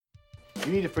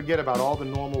You need to forget about all the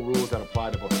normal rules that apply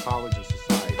to both college and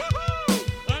society.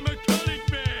 I'm a cunning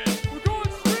man. We're going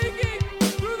streaking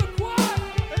through the quad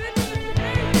and into the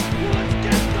cave. Let's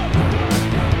get them.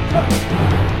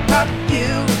 Pop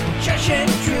you, Josh and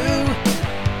Drew.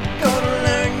 Gonna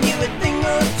learn you a thing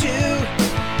or two.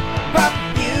 Pop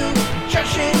you,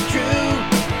 Josh and Drew.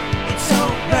 It's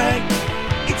alright,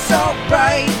 it's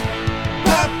alright.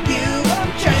 Pop you,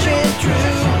 Josh and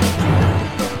Drew.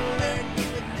 Gonna learn you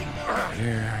a thing or two.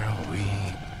 Here we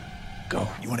go.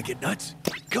 You want to get nuts?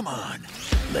 Come on.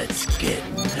 Let's get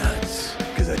nuts.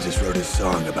 Because I just wrote a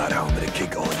song about how I'm going to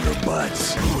kick all your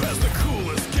butts. Who has the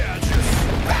coolest gadgets?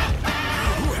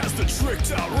 Who has the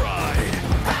tricked out ride?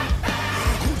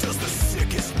 Who does the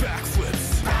sickest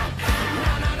backflips?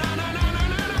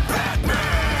 Batman!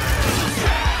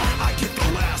 Yeah! I get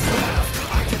the last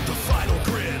laugh. I get the final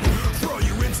grin. Throw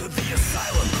you into the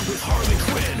asylum with Harley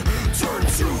Quinn. Turn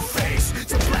Two-Face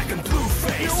to black and blue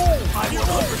face. I'm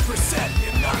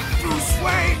 100% not Bruce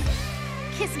Wayne.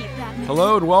 Kiss me, Batman.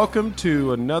 Hello and welcome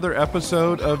to another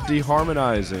episode of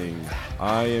Deharmonizing.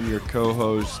 I am your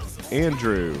co-host,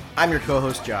 Andrew. I'm your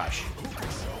co-host, Josh.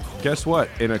 Guess what?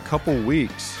 In a couple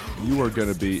weeks, you are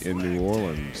going to be in New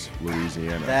Orleans,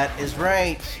 Louisiana. That is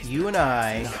right. You and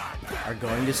I are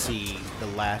going to see the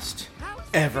last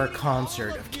ever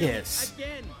concert of Kiss.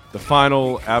 The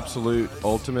final, absolute,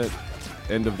 ultimate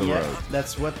end of the Yeah, road.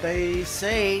 that's what they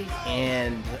say.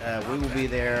 And we will be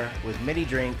there with many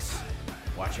drinks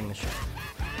watching the show.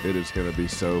 It is going to be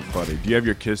so funny. Do you have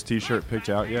your Kiss t-shirt picked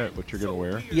out yet? What you're going to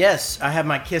wear? Yes, I have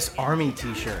my Kiss Army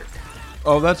t-shirt.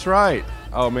 Oh, that's right.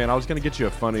 Oh, man, I was going to get you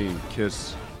a funny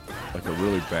Kiss, like a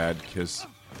really bad Kiss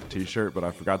t-shirt, but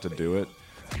I forgot to do it.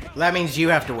 That means you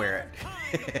have to wear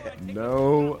it.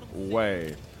 No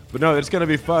way. But no, it's going to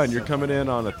be fun. You're coming in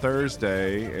on a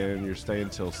Thursday, and you're staying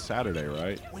till Saturday,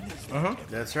 right?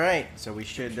 That's right. So we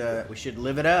should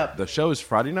live it up. The show is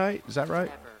Friday night, is that right?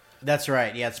 That's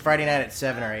right. Yeah, it's Friday night at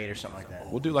 7 or 8 or something like that.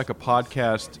 We'll do like a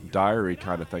podcast diary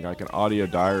kind of thing, like an audio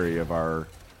diary of our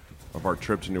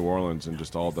trip to New Orleans and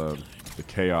just all the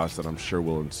chaos that I'm sure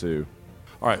will ensue.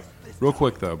 All right, real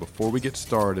quick though, before we get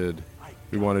started,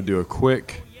 we want to do a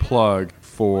quick plug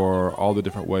for all the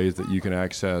different ways that you can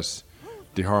access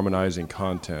Deharmonizing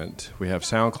content. We have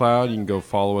SoundCloud. You can go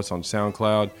follow us on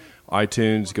SoundCloud.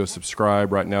 iTunes, go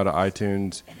subscribe right now to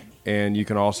iTunes. And you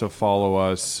can also follow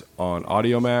us on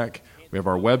AudioMac. We have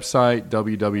our website,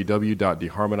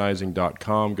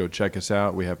 www.deharmonizing.com. Go check us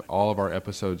out. We have all of our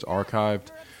episodes archived.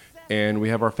 And we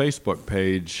have our Facebook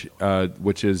page,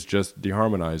 which is just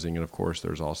Deharmonizing. And, of course,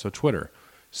 there's also Twitter.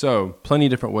 So plenty of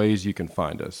different ways you can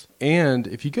find us. And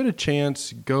if you get a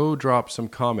chance, go drop some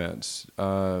comments.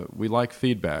 We like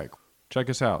feedback.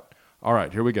 Check us out. All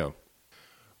right, here we go.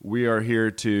 We are here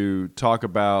to talk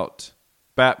about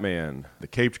Batman, the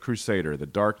Caped Crusader, the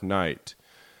Dark Knight.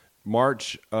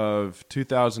 March of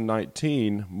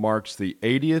 2019 marks the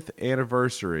 80th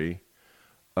anniversary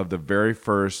of the very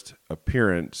first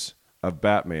appearance of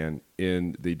Batman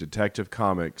in the Detective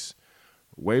Comics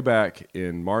way back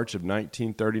in March of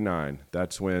 1939.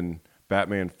 That's when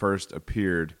Batman first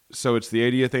appeared. So it's the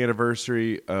 80th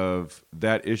anniversary of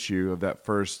that issue, of that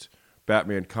first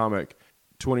Batman comic.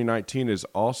 2019 is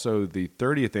also the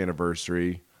 30th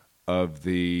anniversary of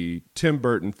the Tim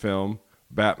Burton film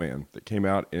Batman that came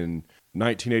out in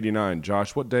 1989.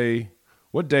 Josh, what day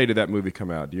did that movie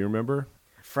come out? Do you remember?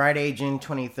 Friday, June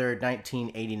 23rd,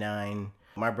 1989.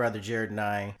 My brother Jared and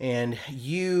I, and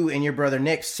you and your brother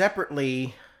Nick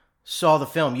separately saw the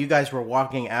film. You guys were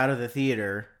walking out of the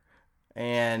theater,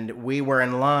 and we were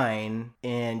in line,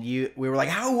 and we were like,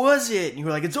 "How was it?" And you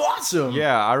were like, "It's awesome."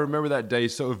 Yeah, I remember that day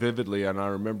so vividly, and I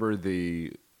remember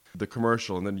the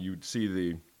commercial, and then you'd see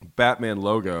the Batman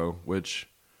logo, which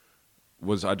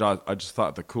was I just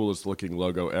thought the coolest looking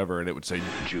logo ever, and it would say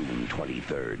June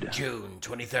 23rd. June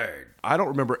 23rd. I don't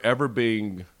remember ever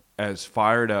being as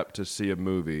fired up to see a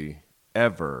movie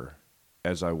ever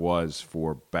as I was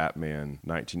for Batman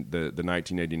the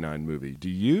 1989 movie. Do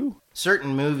you?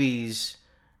 Certain movies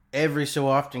every so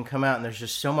often come out and there's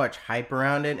just so much hype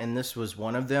around it, and this was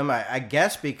one of them. I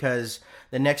guess because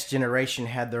the next generation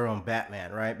had their own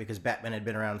Batman, right? Because Batman had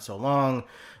been around so long.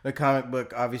 The comic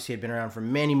book obviously had been around for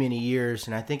many, many years,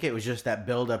 and I think it was just that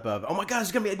buildup of, oh my God,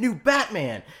 there's going to be a new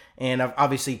Batman! And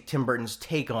obviously Tim Burton's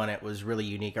take on it was really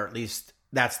unique, or at least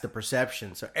that's the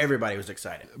perception, so everybody was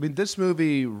excited. I mean, this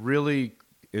movie really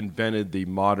invented the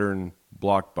modern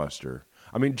blockbuster.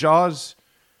 I mean, Jaws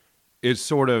is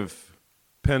sort of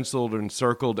penciled and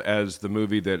circled as the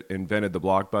movie that invented the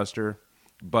blockbuster,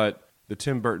 but the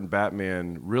Tim Burton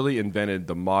Batman really invented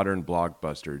the modern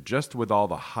blockbuster, just with all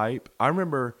the hype. I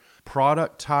remember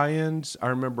product tie-ins. I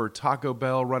remember Taco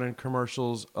Bell running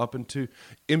commercials up into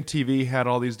MTV had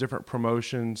all these different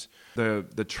promotions.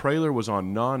 The trailer was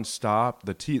on nonstop.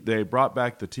 They brought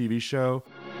back the TV show.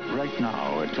 Right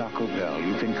now at Taco Bell,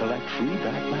 you can collect free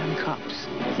Batman cups,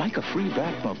 like a free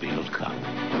Batmobile cup.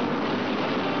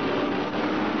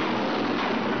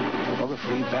 Or a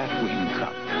free Batwing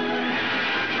cup.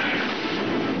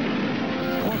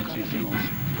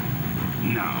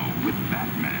 Now with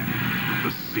Batman,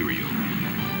 the cereal.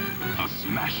 A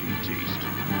smashing taste.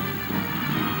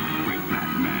 With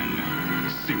Batman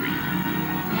cereal.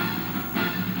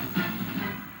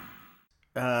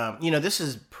 This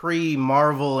is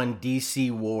pre-Marvel and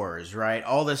DC wars, right?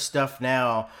 All this stuff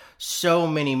now, so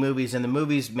many movies, and the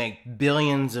movies make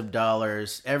billions of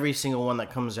dollars. Every single one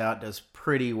that comes out does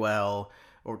pretty well,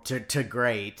 or to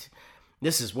great.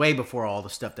 This is way before all the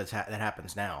stuff that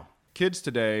happens now. Kids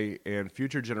today and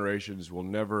future generations will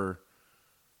never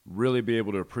really be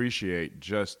able to appreciate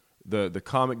just the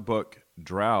comic book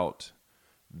drought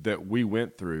that we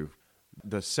went through.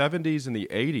 The 70s and the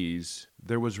 80s,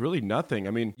 there was really nothing.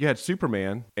 I mean, you had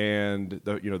Superman and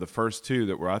the first two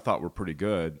that I thought were pretty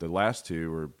good. The last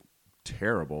two were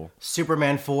terrible.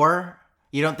 Superman 4?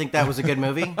 You don't think that was a good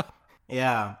movie?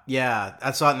 Yeah.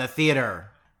 I saw it in the theater.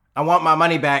 I want my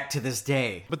money back to this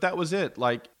day. But that was it.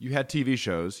 Like, you had TV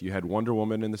shows. You had Wonder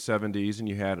Woman in the 70s, and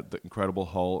you had the Incredible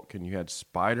Hulk, and you had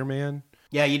Spider-Man.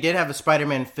 Yeah, you did have a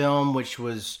Spider-Man film, which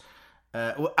was...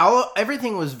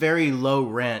 everything was very low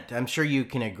rent. I'm sure you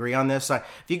can agree on this. If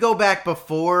you go back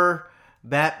before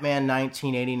Batman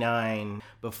 1989,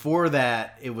 before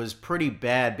that, it was pretty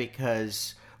bad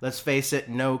because... Let's face it,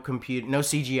 no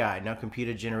CGI, no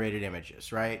computer-generated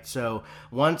images, right? So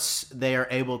once they are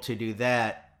able to do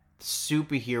that,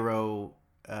 superhero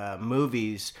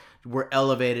movies were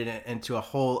elevated into a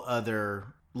whole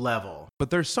other level. But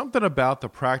there's something about the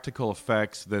practical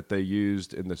effects that they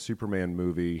used in the Superman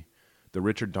movie, the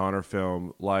Richard Donner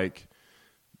film. Like,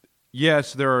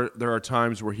 yes, there are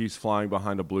times where he's flying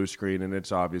behind a blue screen, and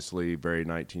it's obviously very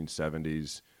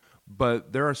 1970s.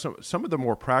 But there are some of the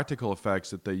more practical effects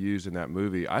that they use in that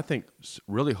movie, I think,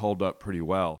 really hold up pretty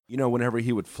well. Whenever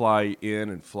he would fly in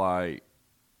and fly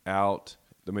out,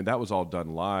 I mean, that was all done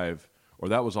live, or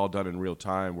that was all done in real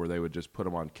time, where they would just put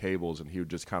him on cables and he would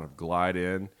just kind of glide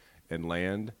in and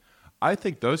land. I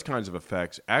think those kinds of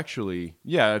effects actually,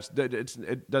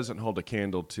 it doesn't hold a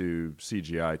candle to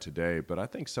CGI today, but I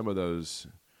think some of those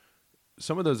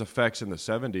effects in the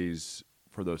 70s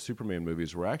for those Superman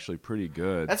movies were actually pretty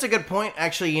good. That's a good point.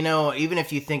 Actually, even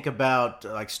if you think about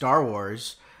like Star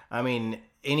Wars, I mean,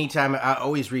 anytime I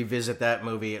always revisit that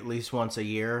movie at least once a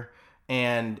year,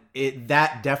 and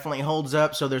that definitely holds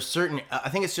up. So there's I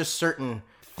think it's just certain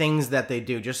things that they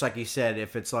do, just like you said,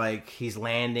 if it's like he's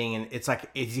landing and it's like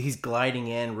he's gliding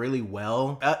in really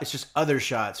well. It's just other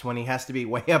shots when he has to be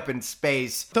way up in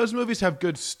space. Those movies have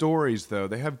good stories, though.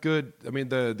 They have good. I mean,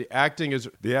 the acting is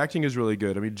really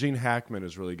good. I mean, Gene Hackman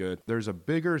is really good. There's a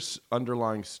bigger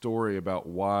underlying story about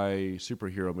why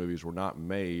superhero movies were not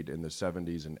made in the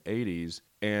 70s and 80s.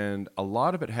 And a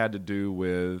lot of it had to do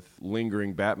with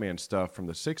lingering Batman stuff from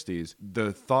the 60s.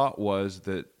 The thought was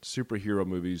that superhero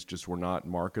movies just were not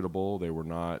marketable. They were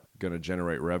not going to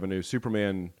generate revenue.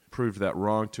 Superman proved that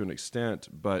wrong to an extent,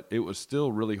 but it was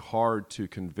still really hard to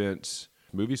convince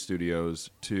movie studios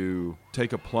to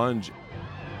take a plunge.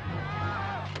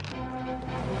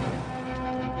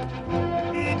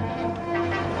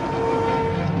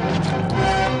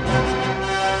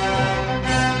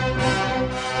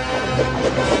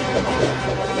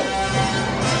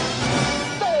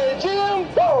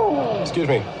 Excuse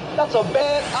me. That's a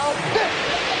bad outfit.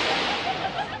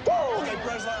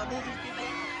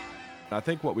 I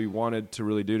think what we wanted to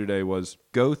really do today was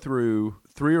go through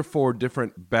 3 or 4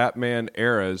 different Batman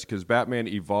eras, because Batman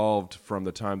evolved from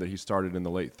the time that he started in the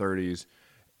late 30s,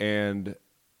 and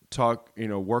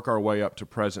work our way up to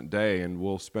present day, and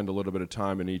we'll spend a little bit of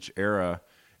time in each era.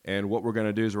 And what we're going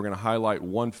to do is we're going to highlight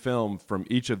one film from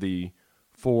each of the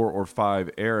 4 or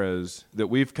 5 eras that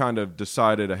we've kind of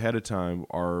decided ahead of time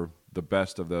are the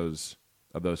best of those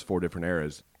 4 different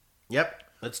eras. Yep,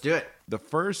 let's do it. The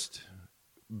first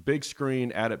big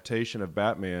screen adaptation of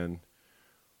Batman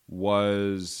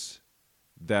was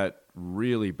that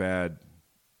really bad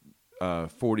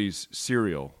 40s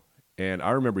serial. And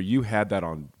I remember you had that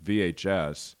on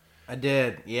VHS. I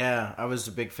did, yeah. I was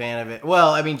a big fan of it. Well,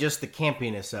 I mean, just the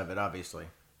campiness of it, obviously.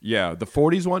 Yeah, the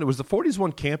 40s one. Was the 40s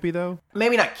one campy, though?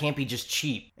 Maybe not campy, just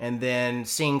cheap. And then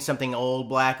seeing something old,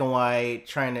 black and white,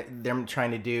 trying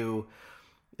to do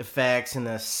effects and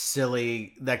the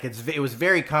silly, it was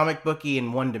very comic booky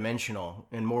and one-dimensional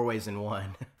in more ways than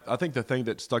one. I think the thing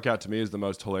that stuck out to me as the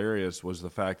most hilarious was the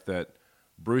fact that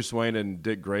Bruce Wayne and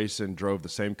Dick Grayson drove the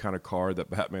same kind of car that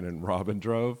Batman and Robin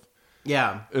drove.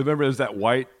 Yeah. Remember, there's that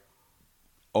white,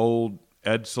 old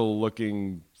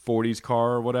Edsel-looking 40s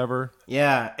car or whatever?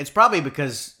 Yeah, it's probably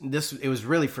because it was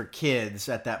really for kids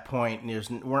at that point, and there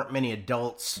weren't many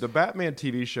adults. The Batman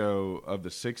TV show of the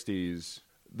 60s,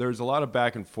 there's a lot of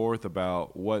back and forth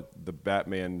about what the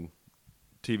Batman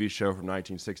TV show from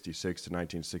 1966 to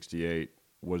 1968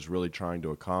 was really trying to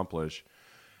accomplish.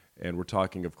 And we're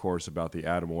talking, of course, about the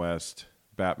Adam West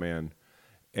Batman.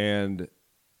 And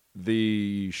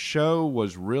the show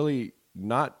was really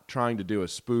not trying to do a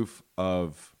spoof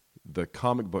of the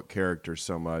comic book characters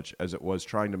so much as it was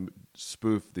trying to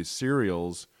spoof the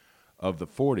serials of the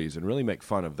 40s and really make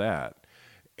fun of that.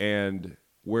 And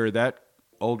where that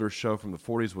older show from the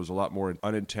 40s was a lot more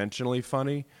unintentionally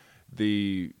funny,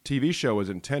 the TV show was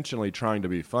intentionally trying to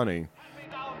be funny.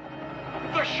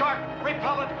 The shark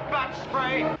repellent bat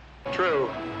spray. True,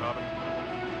 Robin.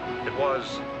 It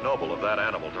was noble of that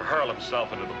animal to hurl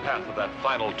himself into the path of that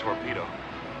final torpedo.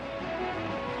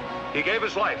 He gave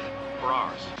his life for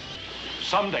ours.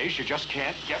 Some days you just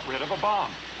can't get rid of a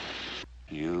bomb.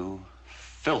 You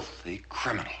filthy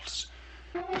criminals.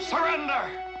 Surrender!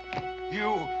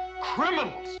 You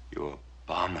criminals! You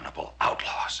abominable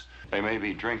outlaws. They may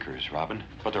be drinkers, Robin,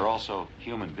 but they're also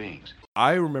human beings.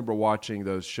 I remember watching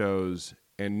those shows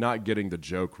and not getting the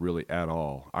joke really at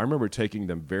all. I remember taking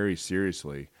them very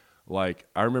seriously. Like,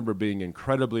 I remember being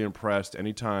incredibly impressed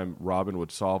anytime Robin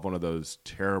would solve one of those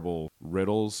terrible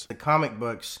riddles. The comic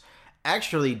books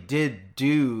actually did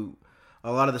do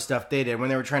a lot of the stuff they did. When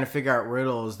they were trying to figure out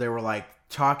riddles, they were like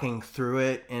talking through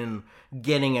it and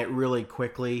getting it really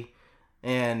quickly.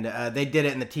 And they did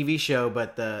it in the TV show,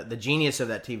 but the genius of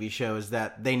that TV show is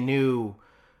that they knew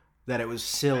that it was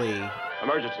silly.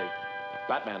 Emergency.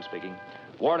 Batman speaking.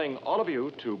 Warning all of you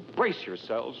to brace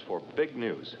yourselves for big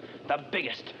news. The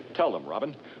biggest. Tell them,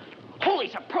 Robin. Holy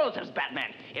superlatives,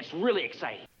 Batman. It's really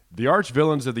exciting. The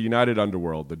arch-villains of the United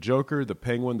Underworld, the Joker, the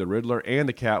Penguin, the Riddler, and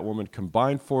the Catwoman,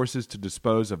 combine forces to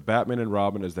dispose of Batman and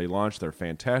Robin as they launch their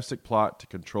fantastic plot to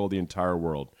control the entire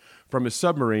world. From his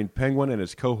submarine, Penguin and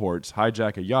his cohorts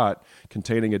hijack a yacht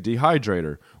containing a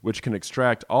dehydrator, which can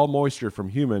extract all moisture from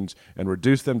humans and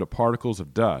reduce them to particles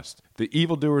of dust. The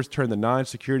evildoers turn the 9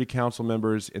 Security Council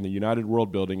members in the United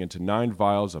World building into 9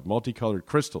 vials of multicolored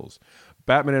crystals.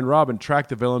 Batman and Robin track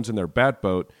the villains in their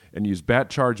Batboat and use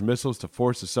bat-charged missiles to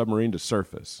force the submarine to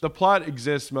surface. The plot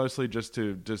exists mostly just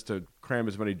to cram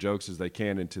as many jokes as they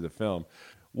can into the film.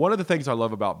 One of the things I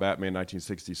love about Batman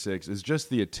 1966 is just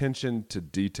the attention to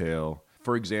detail.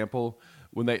 For example,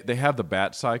 when they have the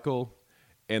Bat Cycle,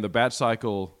 and the Bat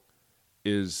Cycle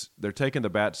they're taking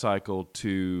the Bat Cycle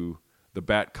to the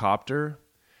Bat Copter.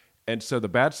 And so the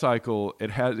Bat Cycle,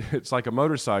 it's like a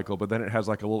motorcycle, but then it has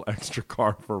like a little extra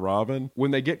car for Robin.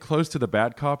 When they get close to the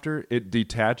Batcopter, it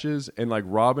detaches, and like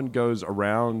Robin goes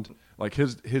around, like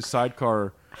his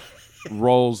sidecar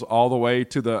rolls all the way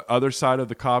to the other side of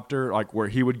the copter, like where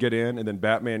he would get in, and then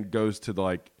Batman goes to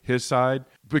like his side,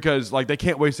 because like they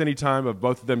can't waste any time of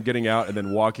both of them getting out and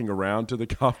then walking around to the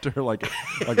copter. Like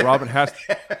Robin has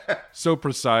so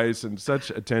precise and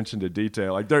such attention to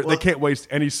detail. Like they can't waste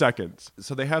any seconds.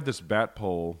 So they have this bat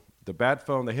pole, the bat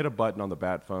phone. They hit a button on the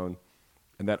bat phone,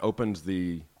 and that opens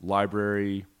the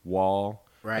library wall.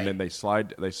 Right. And then they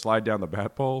slide down the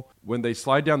bat pole. When they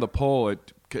slide down the pole,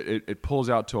 it pulls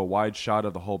out to a wide shot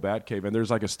of the whole Batcave, and there's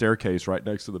like a staircase right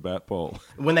next to the bat pole.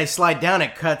 When they slide down,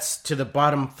 it cuts to the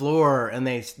bottom floor, and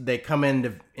they come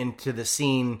into the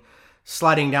scene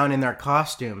sliding down in their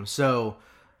costume. So,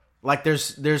 like,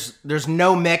 there's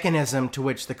no mechanism to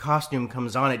which the costume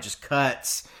comes on. It just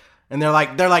cuts, and they're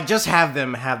like, just have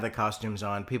them have the costumes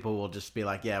on. People will just be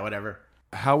like, yeah, whatever.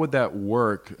 How would that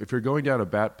work if you're going down a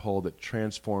bat pole that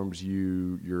transforms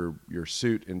your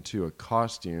suit into a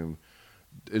costume?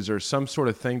 Is there some sort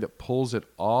of thing that pulls it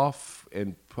off,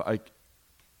 and like,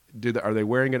 are they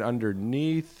wearing it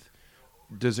underneath?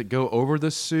 Does it go over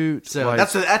the suit? So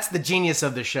like, that's the genius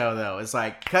of the show, though. It's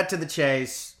like cut to the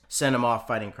chase, send them off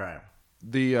fighting crime.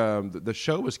 The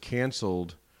show was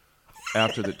canceled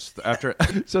after the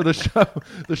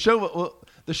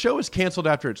show was canceled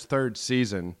after its 3rd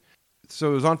season.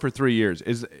 So it was on for 3 years.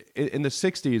 In the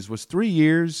 60s, was 3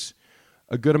 years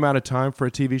a good amount of time for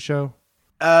a TV show?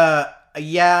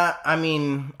 Yeah, I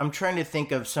mean, I'm trying to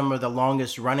think of some of the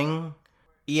longest running.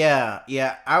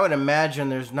 Yeah. I would imagine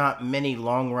there's not many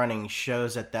long-running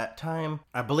shows at that time.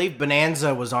 I believe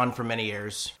Bonanza was on for many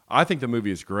years. I think the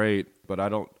movie is great, but I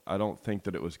don't think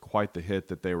that it was quite the hit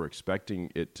that they were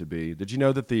expecting it to be. Did you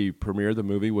know that the premiere of the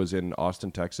movie was in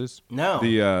Austin, Texas? No.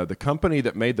 The company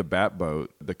that made the Batboat,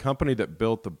 the company that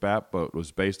built the Batboat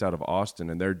was based out of Austin,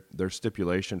 and their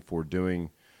stipulation for doing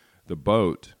the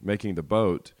boat, making the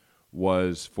boat,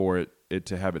 was for it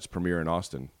to have its premiere in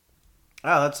Austin.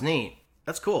 Oh, that's neat.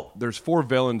 That's cool. There's 4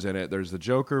 villains in it. There's the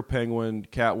Joker, Penguin,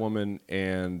 Catwoman,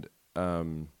 and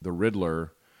the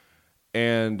Riddler.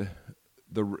 And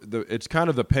it's kind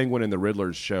of the Penguin and the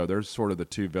Riddler's show. They're sort of the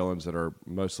 2 villains that are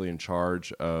mostly in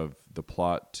charge of the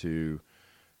plot to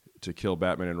kill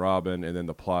Batman and Robin, and then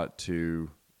the plot to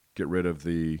get rid of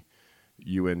the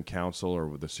UN Council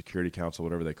or the Security Council,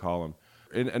 whatever they call them.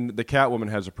 And the Catwoman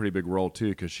has a pretty big role too,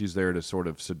 because she's there to sort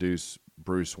of seduce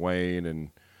Bruce Wayne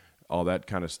and all that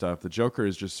kind of stuff. The Joker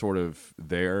is just sort of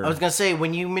there. I was going to say,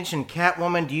 when you mentioned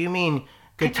Catwoman, do you mean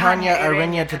Katanya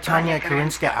Arenya Titania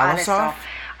Karinska Alasov?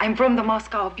 I'm from the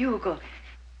Moscow Bugle.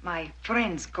 My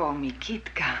friends call me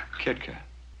Kitka. Kitka.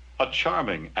 A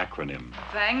charming acronym.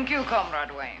 Thank you,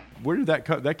 Comrade Wayne. Where did that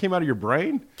come? That came out of your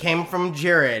brain? Came from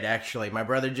Jared, actually. My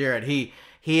brother Jared. He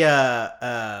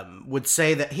would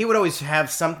say that he would always have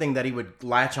something that he would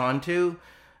latch onto,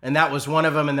 and that was one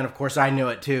of them. And then, of course, I knew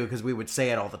it too, because we would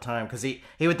say it all the time. Because he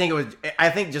would think it was,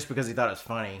 I think, just because he thought it was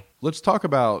funny. Let's talk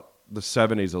about the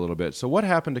 70s a little bit. So what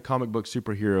happened to comic book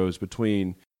superheroes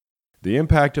between the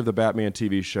impact of the Batman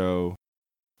TV show?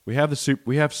 We have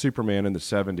Superman in the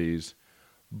 70s,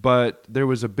 but there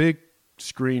was a big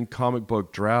screen comic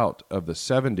book drought of the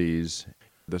 70s.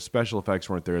 The special effects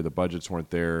weren't there, the budgets weren't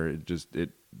there.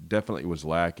 It definitely was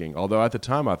lacking. Although at the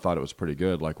time I thought it was pretty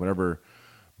good. Like whenever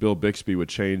Bill Bixby would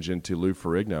change into Lou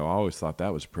Ferrigno, I always thought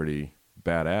that was pretty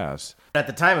badass. At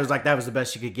the time, it was like that was the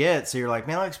best you could get. So you're like,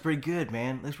 man, that looks pretty good,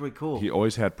 man. That's really cool. He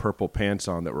always had purple pants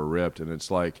on that were ripped, and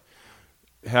it's like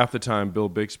half the time Bill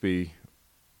Bixby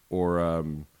or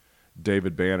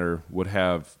David Banner would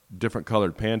have different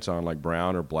colored pants on, like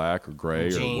brown or black or gray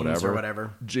jeans or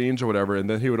whatever. Jeans or whatever, and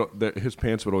then his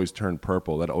pants would always turn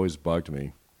purple. That always bugged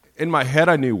me. In my head,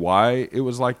 I knew why it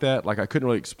was like that. Like I couldn't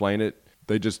really explain it.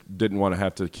 They just didn't want to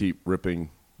have to keep ripping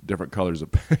different colors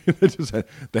of pants.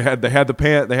 they had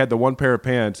the one pair of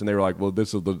pants, and they were like, well,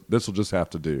 this will just have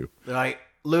to do. Like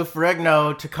Lou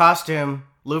Ferrigno to costume.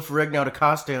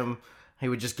 He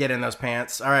would just get in those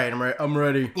pants. All right, I'm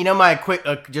ready. You know, my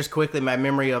my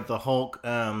memory of the Hulk.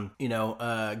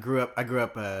 I grew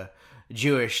up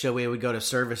Jewish, so we would go to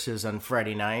services on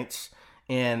Friday nights,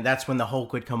 and that's when the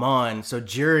Hulk would come on. So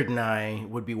Jared and I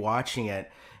would be watching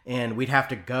it, and we'd have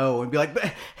to go and be like,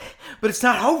 but it's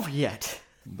not over yet.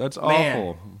 That's Man.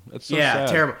 awful. That's so sad.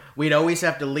 Terrible. We'd always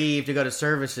have to leave to go to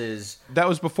services. That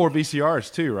was before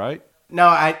VCRs too, right? No,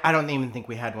 I don't even think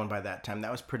we had one by that time.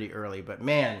 That was pretty early, but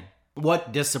man.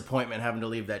 What disappointment having to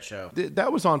leave that show.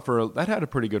 That was on that had a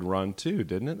pretty good run too,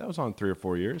 didn't it? That was on 3 or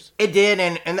 4 years. It did,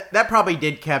 and that probably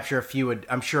did capture a few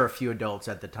adults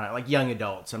at the time, like young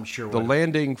adults, I'm sure. The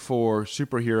landing for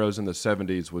superheroes in the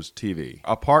 70s was TV.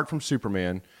 Apart from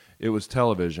Superman, it was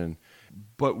television.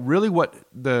 But really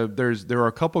there are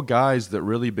a couple guys that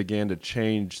really began to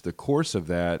change the course of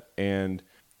that, and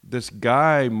this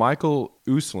guy, Michael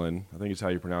Uslan, I think is how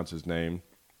you pronounce his name,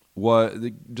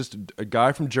 was just a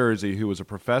guy from Jersey who was a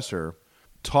professor,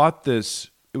 taught this.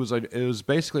 It was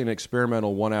basically an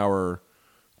experimental 1-hour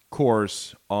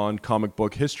course on comic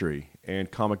book history and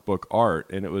comic book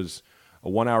art, and it was a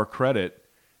 1-hour credit.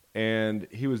 And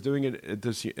he was doing it at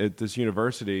this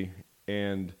university,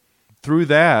 and through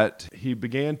that he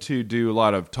began to do a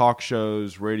lot of talk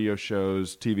shows, radio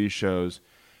shows, TV shows,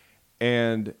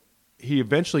 and he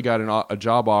eventually got a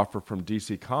job offer from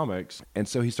DC Comics, and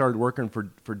so he started working for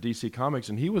DC Comics,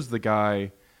 and he was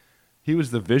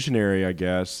the visionary, I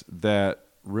guess, that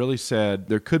really said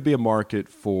there could be a market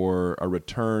for a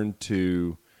return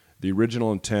to the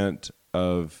original intent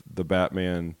of the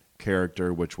Batman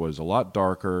character, which was a lot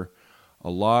darker, a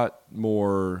lot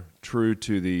more true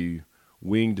to the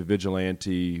winged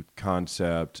vigilante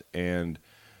concept, and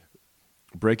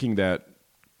breaking that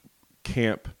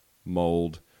camp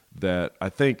mold that I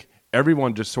think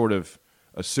everyone just sort of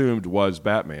assumed was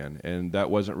Batman, and that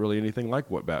wasn't really anything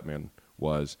like what Batman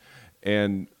was.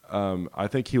 And I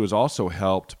think he was also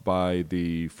helped by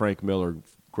the Frank Miller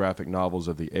graphic novels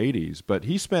of the 80s, but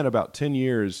he spent about 10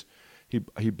 years,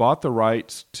 he bought the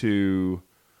rights to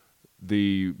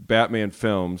the Batman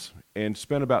films and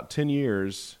spent about 10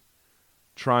 years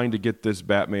trying to get this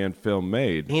Batman film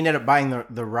made. He ended up buying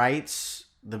the rights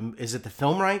is it the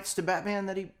film rights to Batman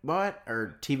that he bought,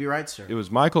 or TV rights? Or? It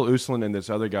was Michael Uslan and this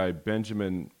other guy,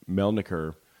 Benjamin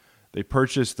Melniker. They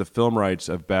purchased the film rights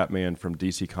of Batman from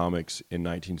DC Comics in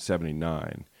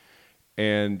 1979.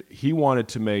 And he wanted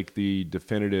to make the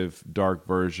definitive dark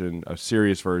version, a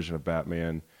serious version of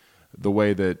Batman, the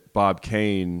way that Bob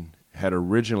Kane had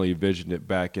originally envisioned it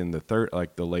back in the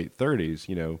late 30s,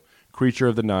 you know, creature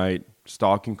of the night,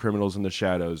 stalking criminals in the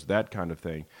shadows, that kind of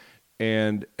thing.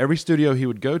 And every studio he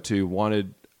would go to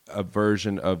wanted a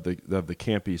version of the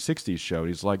campy 60s show.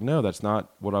 He's like, no, that's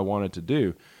not what I wanted to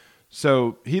do.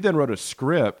 So he then wrote a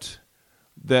script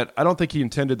that I don't think he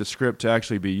intended the script to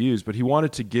actually be used, but he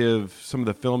wanted to give some of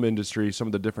the film industry, some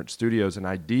of the different studios, an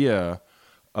idea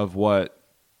of what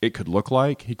it could look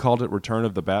like. He called it Return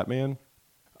of the Batman.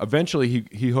 Eventually,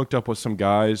 he hooked up with some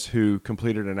guys who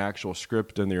completed an actual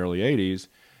script in the early 80s,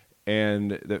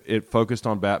 and it focused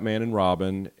on Batman and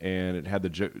Robin, and it had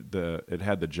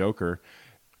the Joker.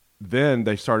 Then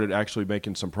they started actually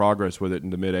making some progress with it in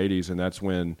the mid-'80s, and that's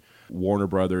when Warner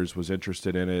Brothers was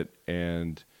interested in it.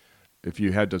 And if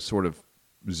you had to sort of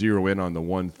zero in on the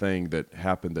one thing that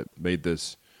happened that made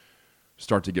this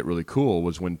start to get really cool,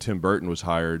 was when Tim Burton was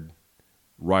hired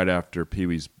right after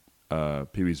Pee-wee's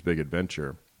Big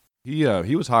Adventure.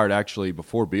 He was hired actually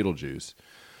before Beetlejuice.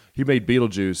 He made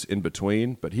Beetlejuice in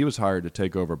between, but he was hired to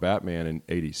take over Batman in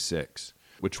 86,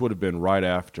 which would have been right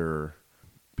after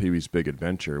Pee-wee's Big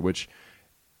Adventure, which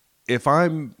if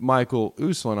I'm Michael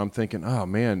Uslan, I'm thinking, oh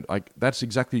man, like that's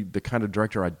exactly the kind of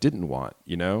director I didn't want,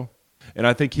 you know? And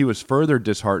I think he was further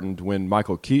disheartened when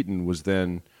Michael Keaton was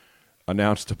then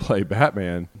announced to play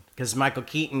Batman. Because Michael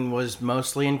Keaton was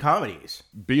mostly in comedies.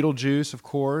 Beetlejuice, of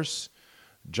course,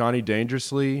 Johnny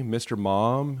Dangerously, Mr.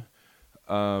 Mom.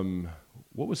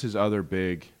 What was his other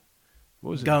big?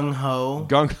 What was it? Gung Ho.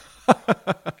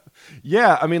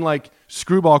 Yeah, I mean like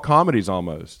screwball comedies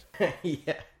almost.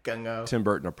 Yeah, Gung Ho. Tim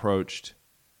Burton approached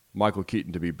Michael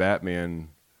Keaton to be Batman.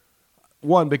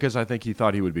 One, because I think he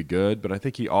thought he would be good, but I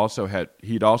think he'd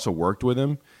also worked with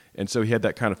him, and so he had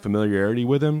that kind of familiarity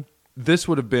with him. This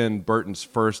would have been Burton's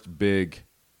first big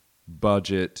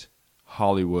budget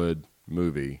Hollywood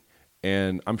movie,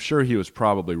 and I'm sure he was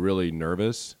probably really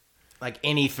nervous. Like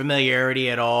any familiarity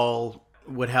at all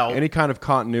would help. Any kind of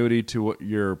continuity to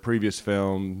your previous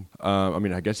film. I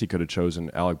mean, I guess he could have chosen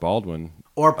Alec Baldwin.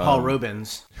 Or Paul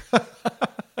Rubens.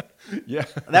 Yeah.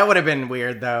 That would have been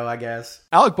weird, though, I guess.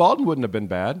 Alec Baldwin wouldn't have been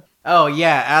bad. Oh,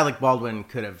 yeah. Alec Baldwin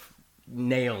could have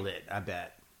nailed it, I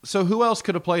bet. So who else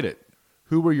could have played it?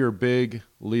 Who were your big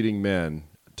leading men?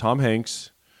 Tom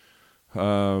Hanks.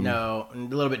 No, a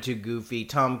little bit too goofy.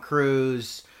 Tom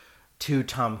Cruise.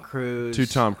 Tom Cruise.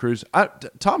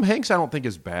 Tom Hanks, I don't think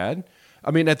is bad.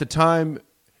 I mean, at the time,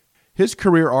 his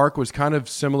career arc was kind of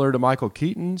similar to Michael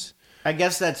Keaton's. I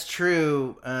guess that's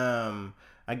true.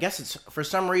 I guess it's for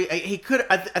some reason he could.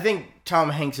 I think Tom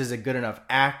Hanks is a good enough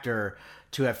actor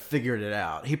to have figured it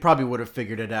out. He probably would have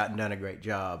figured it out and done a great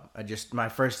job. My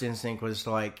first instinct was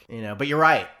like, but you're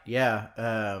right.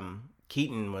 Yeah.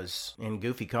 Keaton was in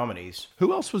goofy comedies.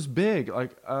 Who else was big? I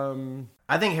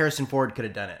think Harrison Ford could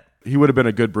have done it. He would have been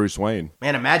a good Bruce Wayne.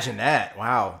 Man, imagine that.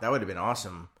 Wow, that would have been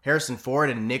awesome. Harrison Ford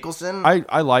and Nicholson.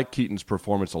 I like Keaton's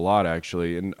performance a lot,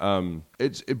 actually. And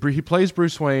he plays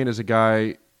Bruce Wayne as a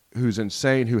guy who's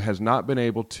insane, who has not been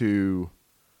able to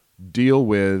deal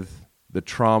with the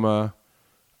trauma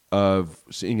of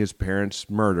seeing his parents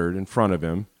murdered in front of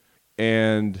him.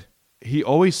 And he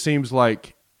always seems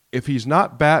like if he's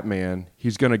not Batman,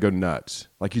 he's going to go nuts.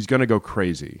 Like he's going to go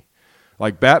crazy.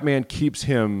 Like Batman keeps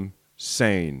him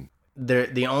sane.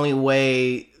 The only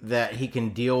way that he can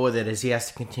deal with it is he has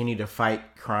to continue to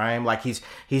fight crime. Like he's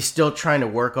still trying to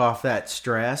work off that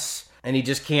stress, and he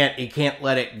just can't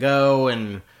let it go.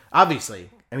 And obviously,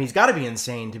 I mean, he's got to be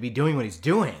insane to be doing what he's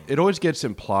doing. It always gets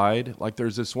implied. Like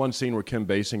there's this one scene where Kim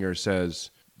Basinger says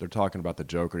they're talking about the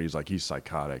Joker, and he's like, he's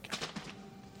psychotic.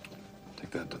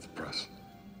 Take that to the press.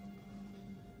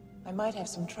 I might have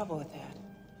some trouble with that.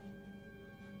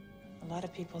 A lot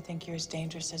of people think you're as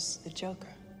dangerous as the Joker.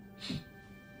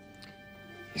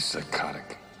 He's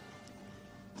psychotic.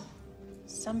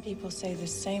 Some people say the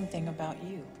same thing about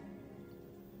you.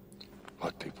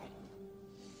 What people?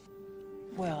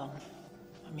 Well,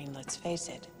 I mean, let's face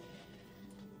it.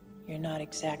 You're not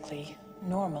exactly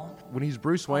normal. When he's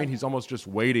Bruce Wayne, he's almost just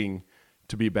waiting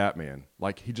to be Batman.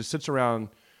 Like, he just sits around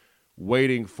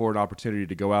waiting for an opportunity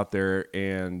to go out there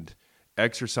and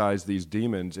exercise these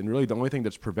demons. And really the only thing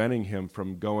that's preventing him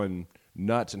from going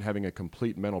nuts and having a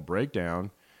complete mental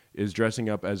breakdown is dressing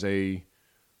up as a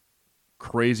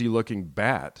crazy looking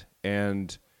bat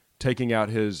and taking out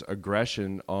his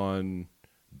aggression on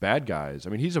bad guys. I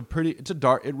mean,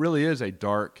 it really is a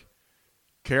dark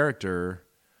character.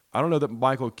 I don't know that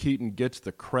Michael Keaton gets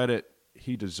the credit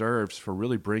he deserves for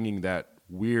really bringing that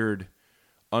weird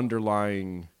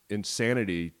underlying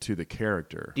insanity to the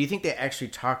character. Do you think they actually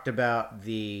talked about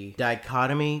the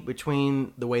dichotomy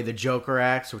between the way the Joker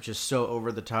acts, which is so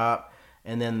over the top,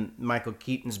 and then Michael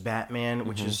Keaton's Batman,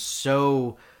 which is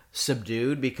so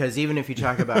subdued? Because even if you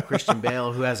talk about Christian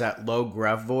Bale, who has that low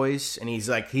gruff voice, and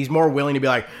he's more willing to be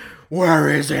like, where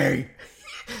is he?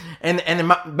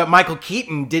 But Michael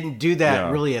Keaton didn't do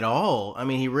that really at all. I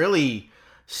mean, he really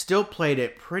still played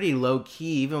it pretty low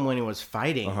key, even when he was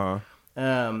fighting.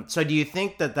 So do you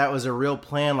think that was a real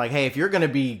plan? Like, hey, if you're going to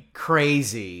be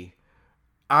crazy,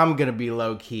 I'm going to be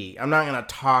low key. I'm not going to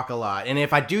talk a lot. And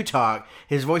if I do talk,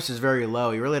 his voice is very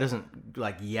low. He really doesn't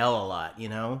like yell a lot, you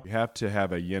know? You have to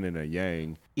have a yin and a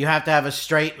yang. You have to have a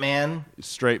straight man.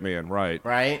 Straight man, right.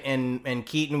 Right? And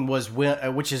Keaton was,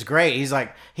 which is great.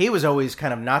 He was always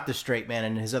kind of not the straight man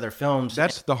in his other films.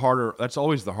 That's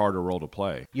always the harder role to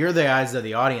play. You're the eyes of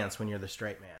the audience when you're the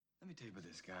straight man. Let me tell you about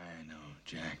this guy I know,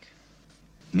 Jack.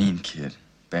 Mean kid,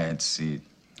 bad seed.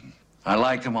 I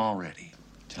like him already.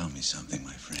 Tell me something,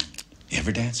 my friend. You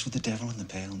ever dance with the devil in the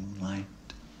pale moonlight?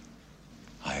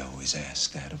 I always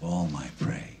ask that of all my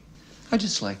prey. I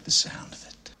just like the sound of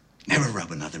it. Never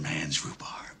rub another man's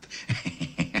rhubarb.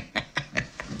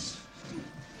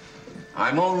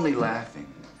 I'm only laughing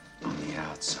on the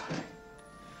outside.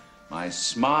 My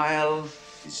smile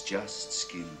is just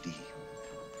skin deep.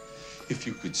 If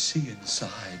you could see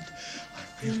inside,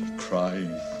 I'm really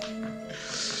crying.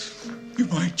 You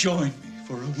might join me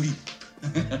for a weep.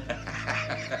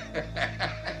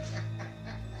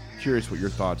 Curious what your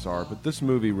thoughts are, but this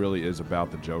movie really is about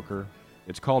the Joker.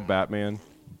 It's called Batman,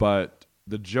 but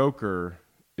the Joker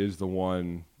is the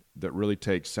one that really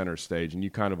takes center stage, and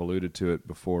you kind of alluded to it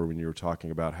before when you were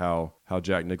talking about how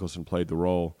Jack Nicholson played the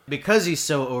role. Because he's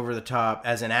so over the top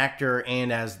as an actor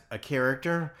and as a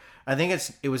character, I think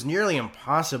it was nearly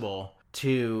impossible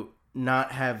to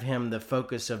not have him the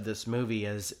focus of this movie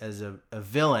as a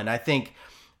villain. I think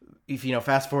if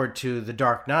fast forward to The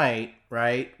Dark Knight,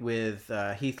 right, with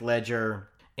Heath Ledger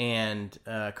and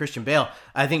Christian Bale,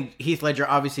 I think Heath Ledger,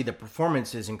 obviously the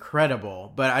performance is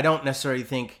incredible, but I don't necessarily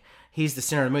think he's the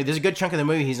center of the movie. There's a good chunk of the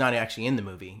movie he's not actually in the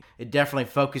movie. It definitely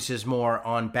focuses more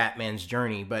on Batman's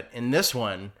journey, but in this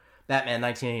one, Batman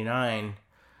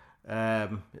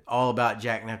 1989, all about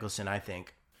Jack Nicholson, I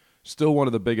think. Still one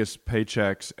of the biggest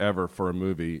paychecks ever for a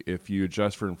movie. If you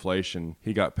adjust for inflation,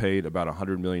 he got paid about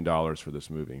 $100 million for this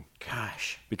movie.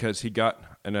 Gosh. Because he got,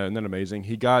 and isn't that amazing?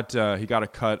 He got a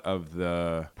cut of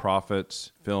the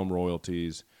profits, film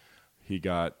royalties. He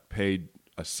got paid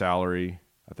a salary.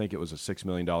 I think it was a $6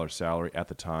 million salary at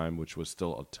the time, which was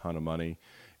still a ton of money.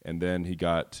 And then he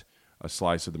got a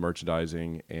slice of the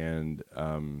merchandising, and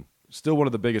still one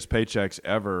of the biggest paychecks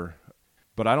ever.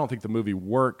 But I don't think the movie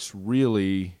works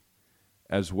really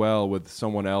as well with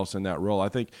someone else in that role. I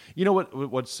think,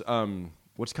 what's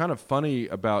kind of funny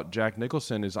about Jack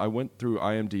Nicholson is I went through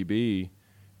IMDb,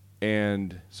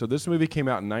 and so this movie came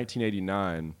out in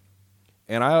 1989,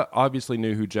 and I obviously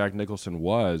knew who Jack Nicholson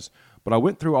was, but I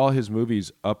went through all his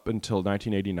movies up until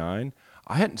 1989.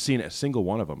 I hadn't seen a single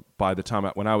one of them by the time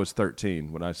when I was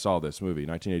 13, when I saw this movie,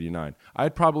 1989. I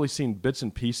had probably seen bits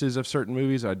and pieces of certain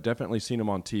movies. I'd definitely seen them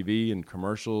on TV and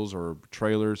commercials or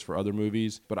trailers for other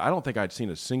movies, but I don't think I'd seen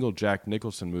a single Jack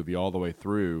Nicholson movie all the way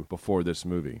through before this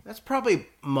movie. That's probably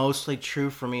mostly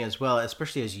true for me as well,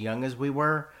 especially as young as we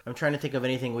were. I'm trying to think of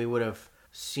anything we would have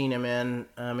seen him in.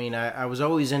 I mean, I was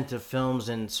always into films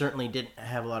and certainly didn't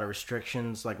have a lot of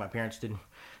restrictions. Like, my parents didn't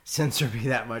censor me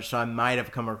that much, so I might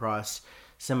have come across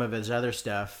some of his other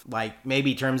stuff. Like,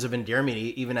 maybe Terms of Endearment,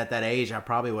 even at that age, I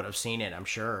probably would have seen it, I'm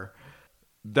sure.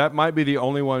 That might be the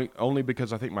only one, only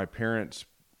because I think my parents,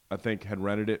 had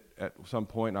rented it at some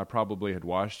point, and I probably had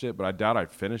watched it, but I doubt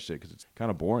I'd finished it because it's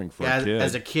kind of boring for a kid.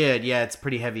 As a kid, it's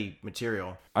pretty heavy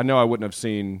material. I know I wouldn't have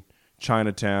seen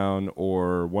Chinatown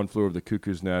or One Flew Over the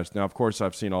Cuckoo's Nest. Now, of course,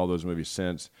 I've seen all those movies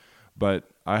since, but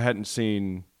I hadn't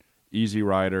seen Easy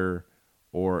Rider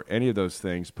or any of those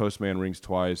things. Postman Rings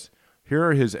Twice. Here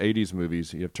are his 80s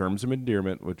movies. You have Terms of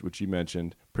Endearment, which you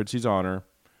mentioned, Prizzi's Honor,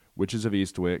 Witches of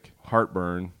Eastwick,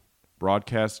 Heartburn,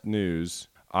 Broadcast News,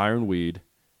 Ironweed,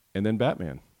 and then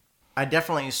Batman. I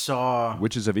definitely saw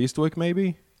Witches of Eastwick,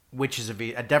 maybe?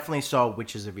 I definitely saw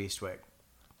Witches of Eastwick.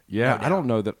 Yeah, no,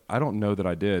 I don't know that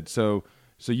I did. So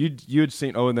you had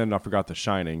seen. Oh, and then I forgot The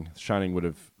Shining. The Shining would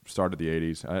have started the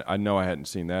 80s. I know I hadn't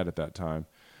seen that at that time.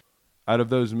 Out of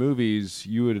those movies,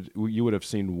 you would have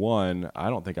seen one. I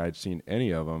don't think I'd seen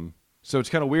any of them. So it's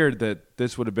kind of weird that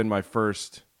this would have been my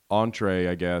first entree,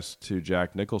 I guess, to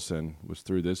Jack Nicholson was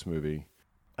through this movie.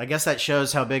 I guess that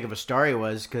shows how big of a star he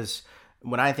was, because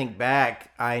when I think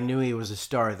back, I knew he was a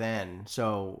star then.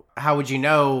 So how would you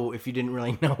know if you didn't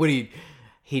really know what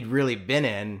he'd really been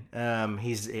in?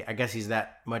 I guess he's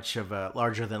that much of a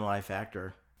larger than life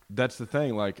actor. That's the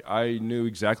thing. Like, I knew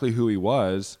exactly who he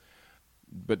was,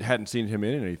 but hadn't seen him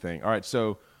in anything. All right,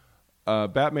 so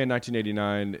Batman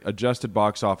 1989 adjusted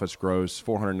box office gross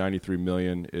 $493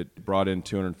 million. It brought in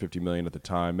 $250 million at the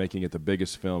time, making it the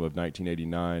biggest film of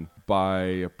 1989 by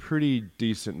a pretty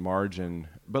decent margin.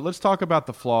 But let's talk about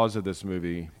the flaws of this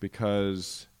movie,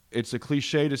 because it's a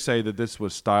cliche to say that this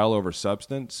was style over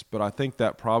substance, but I think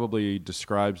that probably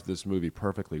describes this movie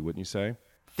perfectly, wouldn't you say?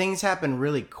 Things happen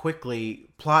really quickly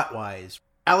plot-wise.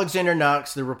 Alexander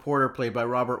Knox, the reporter played by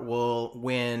Robert Wuhl,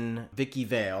 when Vicky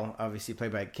Vale, obviously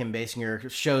played by Kim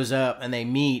Basinger, shows up and they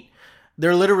meet,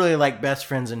 they're literally like best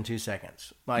friends in 2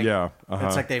 seconds. Like,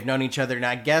 It's like they've known each other. And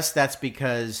I guess that's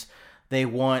because they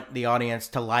want the audience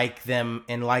to like them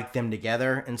and like them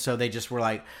together. And so they just were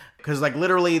like, because like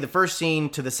literally the first scene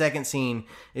to the second scene,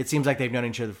 it seems like they've known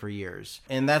each other for years.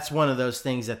 And that's one of those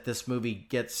things that this movie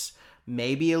gets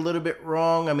maybe a little bit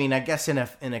wrong. I mean, I guess in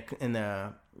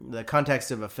the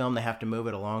context of a film, they have to move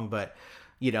it along. But,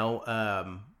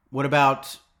 what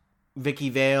about Vicky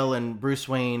Vale and Bruce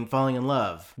Wayne falling in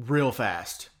love real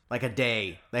fast? Like a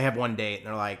day. They have one date and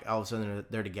they're like, all of a sudden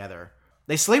they're together.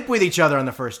 They sleep with each other on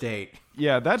the first date.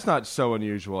 Yeah, that's not so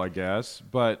unusual, I guess.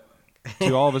 But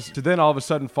to then all of a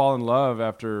sudden fall in love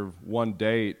after one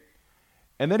date.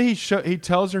 And then he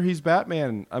tells her he's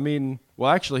Batman. I mean, well,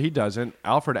 actually, he doesn't.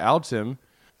 Alfred outs him.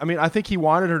 I mean, I think he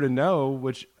wanted her to know,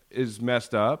 which is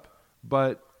messed up.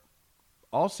 But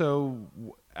also,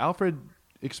 Alfred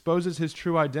exposes his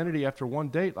true identity after one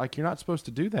date. Like, you're not supposed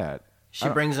to do that. She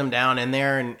brings him down in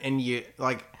there, and you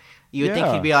like, you would think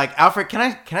he'd be like, Alfred,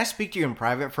 can I speak to you in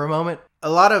private for a moment?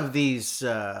 A lot of these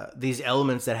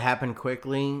elements that happen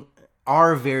quickly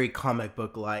are very comic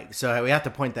book like. So we have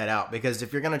to point that out, because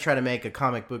if you're going to try to make a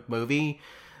comic book movie,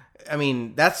 I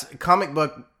mean, that's comic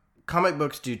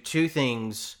books do two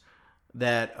things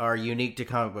that are unique to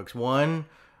comic books. One,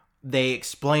 they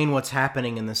explain what's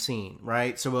happening in the scene,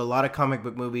 right? So a lot of comic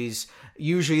book movies,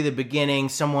 usually the beginning,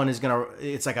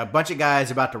 it's like a bunch of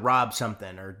guys about to rob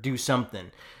something or do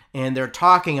something, and they're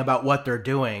talking about what they're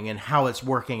doing and how it's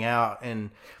working out.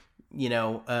 And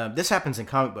this happens in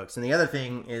comic books. And the other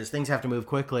thing is things have to move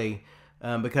quickly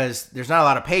because there's not a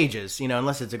lot of pages,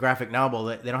 unless it's a graphic novel.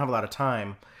 They don't have a lot of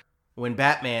time. When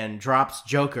Batman drops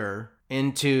Joker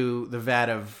into the vat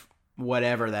of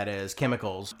whatever that is,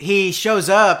 chemicals, he shows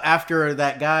up after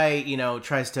that guy,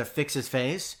 tries to fix his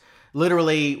face.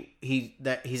 Literally, he's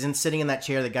sitting in that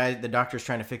chair. The doctor's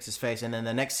trying to fix his face. And then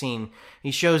the next scene,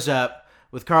 he shows up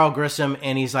with Carl Grissom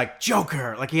and he's like,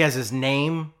 Joker. Like, he has his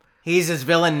name. He's his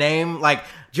villain name, like,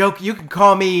 Joke, you can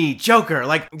call me Joker.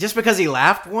 Like, just because he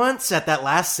laughed once at that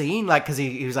last scene, like, because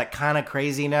he was, like, kind of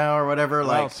crazy now or whatever.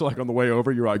 Well, so, like, on the way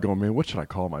over, you're, like, going, man, what should I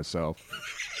call myself?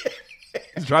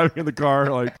 He's driving in the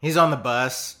car, like... He's on the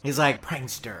bus. He's like,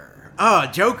 prankster. Oh,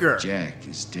 Joker. Jack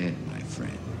is dead, my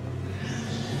friend.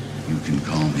 You can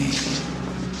call me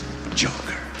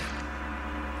Joker.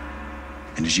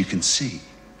 And as you can see,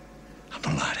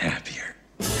 I'm a lot happier.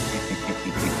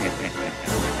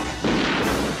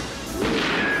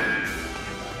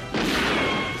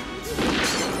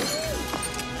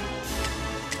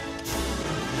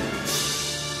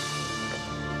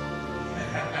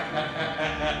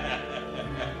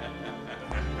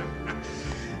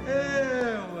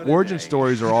 Origin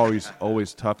stories are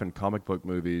always tough in comic book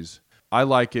movies. I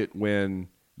like it when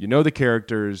you know the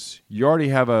characters. You already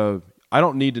have I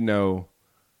don't need to know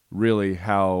really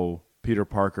how Peter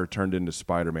Parker turned into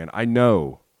Spider-Man. I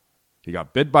know he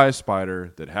got bit by a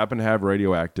spider that happened to have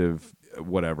radioactive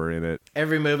whatever in it.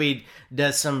 Every movie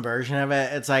does some version of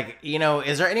it. It's like,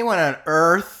 is there anyone on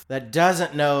Earth that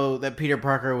doesn't know that Peter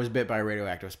Parker was bit by a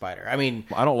radioactive spider? I mean,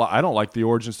 I don't like the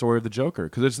origin story of the Joker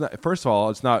because it's not. First of all,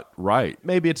 it's not right.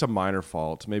 Maybe it's a minor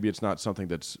fault. Maybe it's not something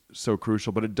that's so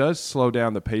crucial, but it does slow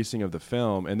down the pacing of the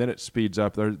film, and then it speeds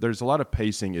up. There's a lot of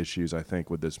pacing issues, I think,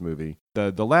 with this movie.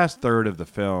 The last third of the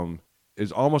film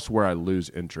is almost where I lose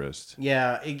interest.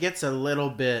 Yeah, it gets a little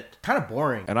bit kind of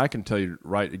boring. And I can tell you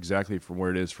right exactly from where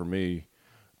it is for me.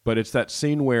 But it's that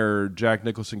scene where Jack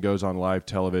Nicholson goes on live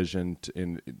television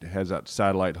and has that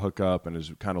satellite hookup and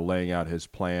is kind of laying out his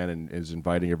plan and is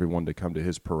inviting everyone to come to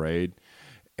his parade.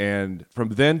 And from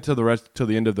then to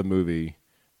the end of the movie,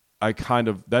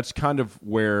 that's kind of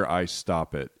where I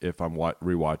stop it if I'm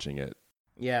rewatching it.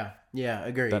 Yeah,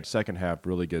 agreed. That second half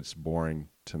really gets boring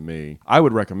to me. I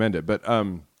would recommend it, but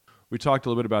we talked a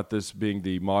little bit about this being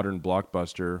the modern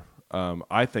blockbuster.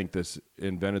 I think this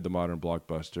invented the modern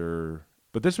blockbuster.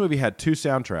 But this movie had 2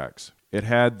 soundtracks. It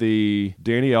had the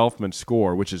Danny Elfman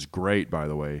score, which is great, by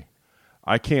the way.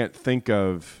 I can't think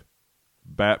of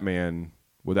Batman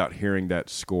without hearing that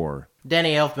score.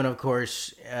 Danny Elfman, of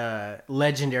course,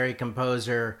 legendary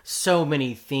composer. So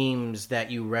many themes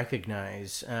that you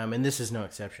recognize, and this is no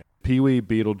exception. Pee-wee,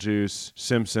 Beetlejuice,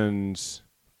 Simpsons,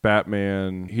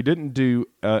 Batman. He didn't do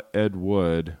Ed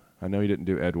Wood. I know he didn't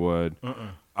do Ed Wood.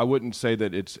 I wouldn't say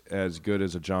that it's as good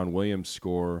as a John Williams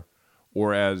score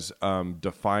or as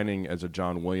defining as a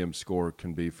John Williams score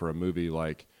can be for a movie.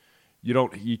 Like,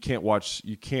 you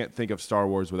can't think of Star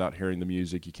Wars without hearing the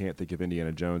music. You can't think of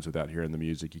Indiana Jones without hearing the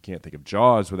music. You can't think of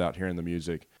Jaws without hearing the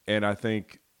music. And I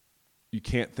think you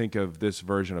can't think of this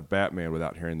version of Batman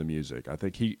without hearing the music. I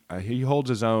think he holds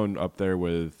his own up there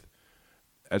with,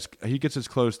 as he gets as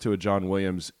close to a John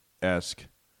Williams-esque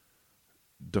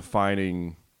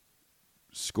defining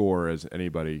score as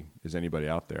anybody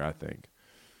out there, I think.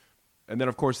 And then,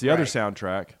 of course, the other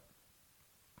soundtrack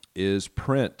is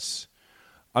Prince.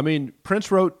 I mean,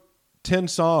 Prince wrote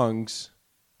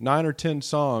 9 or 10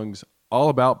 songs all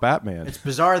about Batman. It's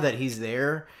bizarre that he's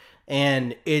there,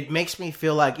 and it makes me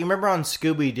feel like, you remember on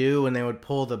Scooby-Doo when they would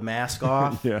pull the mask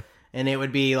off? Yeah. And it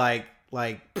would be like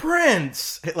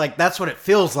Prince! Like, that's what it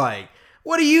feels like.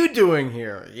 What are you doing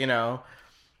here? You know?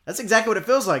 That's exactly what it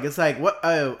feels like. It's like, what?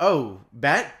 Oh,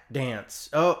 Bat Dance.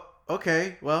 Oh,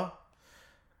 okay, well.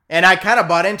 And I kind of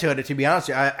bought into it, to be honest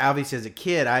with you. Obviously, as a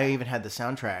kid, I even had the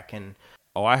soundtrack, and...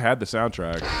 Oh, I had the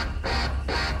soundtrack.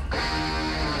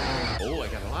 Oh, I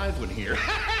got a live one here.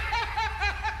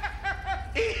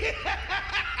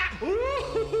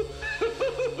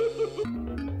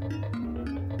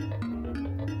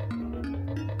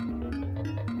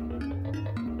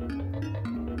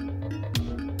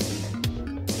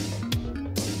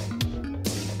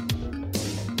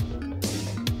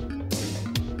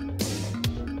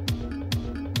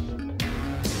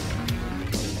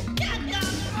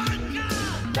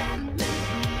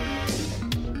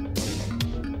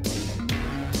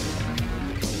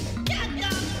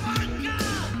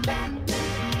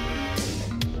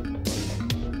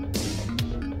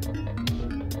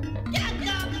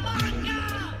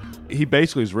 He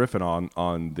basically is riffing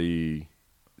on the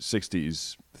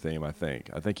 60s theme, I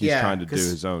think. I think he's trying to do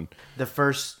his own. The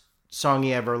first song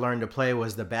he ever learned to play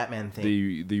was the Batman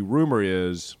theme. The rumor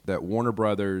is that Warner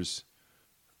Brothers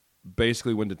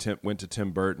basically went to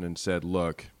Tim Burton and said,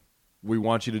 look, we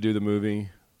want you to do the movie,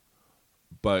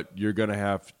 but you're going to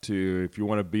have to, if you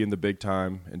want to be in the big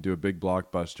time and do a big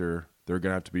blockbuster, there are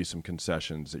going to have to be some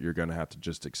concessions that you're going to have to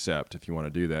just accept if you want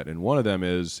to do that. And one of them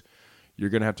is, you're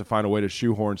going to have to find a way to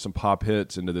shoehorn some pop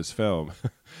hits into this film.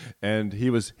 And he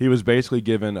was basically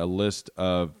given a list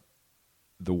of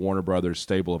the Warner Brothers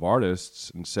stable of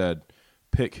artists and said,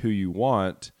 pick who you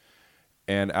want.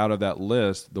 And out of that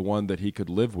list, the one that he could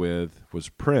live with was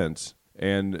Prince.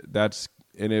 And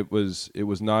it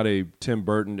was not a Tim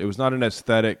Burton, it was not an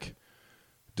aesthetic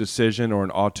decision or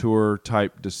an auteur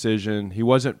type decision. He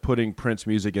wasn't putting Prince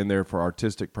music in there for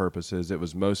artistic purposes. It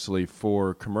was mostly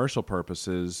for commercial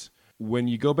purposes. When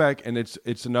you go back, and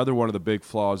it's another one of the big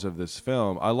flaws of this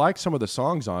film, I like some of the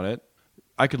songs on it.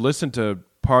 I could listen to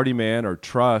Party Man or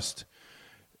Trust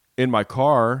in my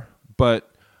car,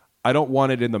 but I don't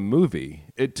want it in the movie.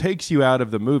 It takes you out of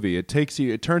the movie. It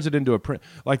turns it into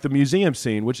like the museum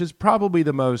scene, which is probably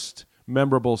the most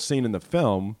memorable scene in the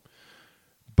film,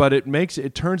 but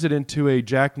it turns it into a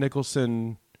Jack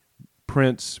Nicholson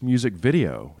Prince music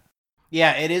video.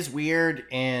 Yeah, it is weird,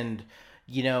 and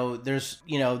there's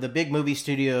the big movie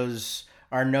studios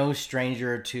are no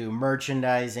stranger to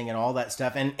merchandising and all that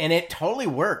stuff, and it totally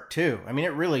worked too. I mean,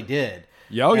 it really did.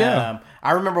 Oh yeah.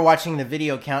 I remember watching the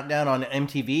video countdown on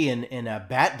MTV, and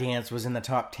Bat Dance was in the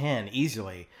top 10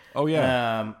 easily. Oh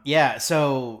yeah. Yeah.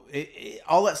 So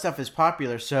all that stuff is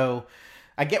popular. So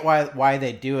I get why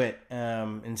they do it,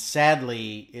 and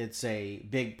sadly, it's a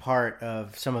big part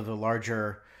of some of the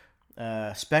larger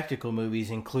spectacle movies,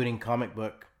 including comic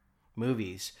book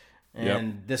movies.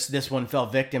 And this one fell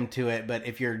victim to it. But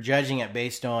if you're judging it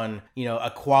based on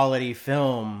a quality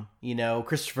film,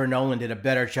 Christopher Nolan did a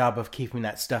better job of keeping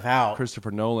that stuff out.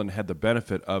 Christopher Nolan had the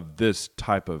benefit of this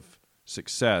type of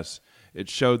success. It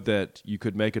showed that you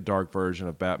could make a dark version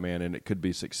of Batman and it could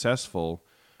be successful.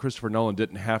 Christopher Nolan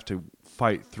didn't have to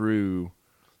fight through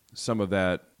some of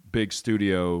that big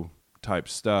studio type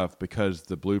stuff because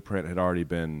the blueprint had already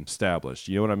been established.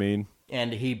 You know what I mean?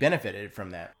 And he benefited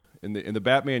from that. In the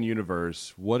Batman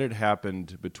universe, what had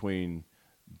happened between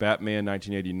Batman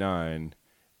 1989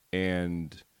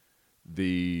 and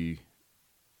the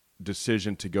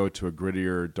decision to go to a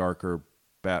grittier, darker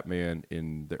Batman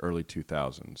in the early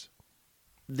 2000s.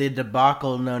 The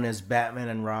debacle known as Batman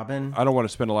and Robin. I don't want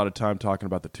to spend a lot of time talking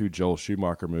about the 2 Joel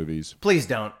Schumacher movies. Please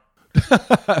don't.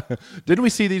 Didn't we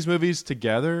see these movies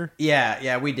together?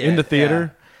 Yeah, we did. In the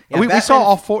theater? Yeah. We saw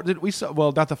all 4.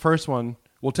 Well, not the first one.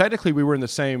 Well, technically we were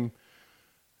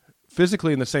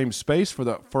physically in the same space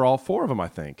for all 4 of them, I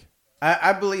think.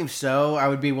 I believe so. I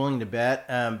would be willing to bet.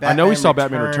 I know we saw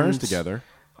Batman Returns together.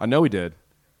 I know we did.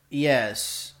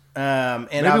 Yes. And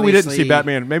maybe we didn't see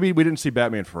Batman. Maybe we didn't see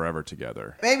Batman Forever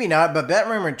together. Maybe not. But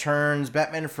Batman Returns,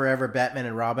 Batman Forever, Batman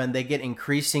and Robin, they get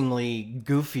increasingly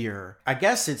goofier. I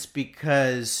guess it's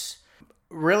because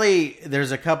really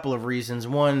there's a couple of reasons.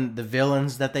 One, the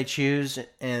villains that they choose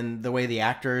and the way the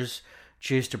actors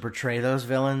choose to portray those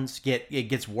villains it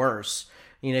gets worse.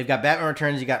 You know, you've got Batman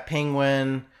Returns, you got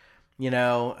Penguin.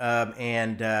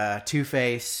 And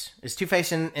Two-Face. Is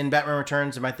Two-Face in Batman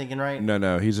Returns? Am I thinking right?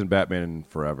 No, he's in Batman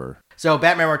Forever. So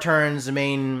Batman Returns, the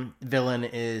main villain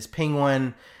is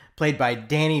Penguin, played by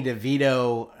Danny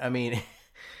DeVito. I mean,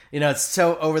 it's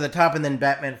so over the top. And then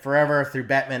Batman Forever through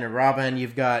Batman and Robin,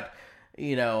 you've got,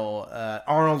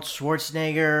 Arnold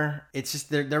Schwarzenegger. It's just,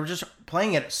 they're just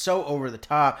playing it so over the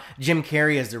top. Jim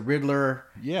Carrey as the Riddler.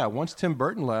 Yeah, once Tim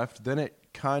Burton left, then it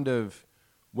kind of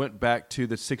went back to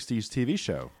the 60s TV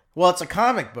show. Well, it's a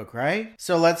comic book, right?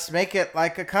 So let's make it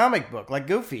like a comic book, like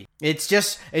Goofy. It's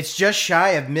just shy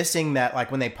of missing that,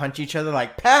 like when they punch each other,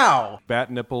 like pow!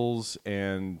 Bat Nipples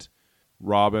and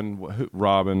Robin.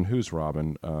 Who's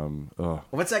Robin?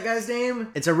 What's that guy's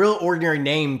name? It's a real ordinary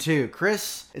name, too.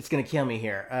 Chris, it's going to kill me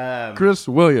here. Chris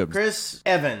Williams. Chris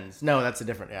Evans. No, that's a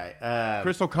different guy.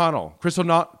 Chris O'Connell. Chris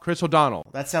O'Donnell.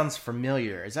 That sounds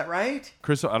familiar. Is that right?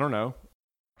 I don't know.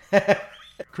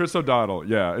 Chris O'Donnell.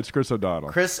 Yeah, it's Chris O'Donnell.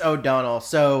 Chris O'Donnell.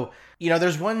 So,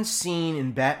 there's one scene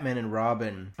in Batman and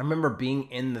Robin. I remember being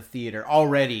in the theater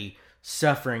already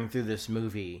suffering through this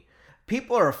movie.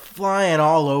 People are flying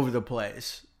all over the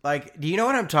place. Like, do you know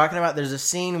what I'm talking about? There's a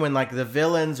scene when, like, the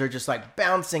villains are just, like,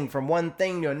 bouncing from one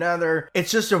thing to another. It's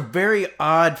just a very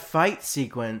odd fight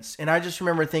sequence. And I just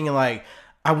remember thinking, like,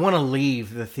 I want to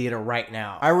leave the theater right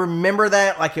now. I remember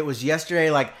that like it was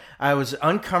yesterday. Like, I was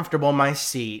uncomfortable in my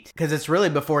seat because it's really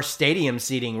before stadium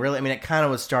seating. Really, I mean, it kind of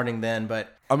was starting then,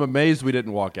 but I'm amazed we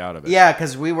didn't walk out of it. Yeah,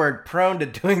 because we were prone to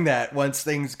doing that once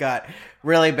things got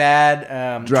really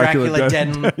bad. Dracula dead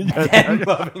and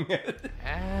loving it.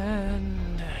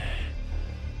 And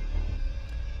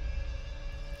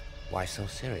why so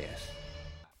serious?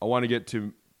 I want to get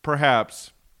to perhaps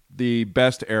the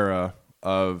best era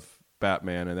of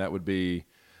Batman, and that would be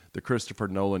the Christopher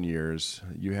Nolan years.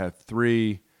 You had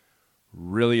 3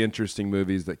 really interesting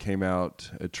movies that came out,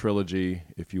 a trilogy,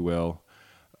 if you will.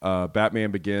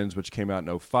 Batman Begins, which came out in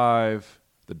 2005,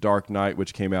 The Dark Knight,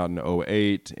 which came out in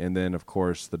 2008, and then, of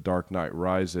course, The Dark Knight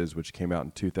Rises, which came out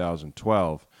in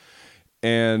 2012.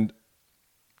 And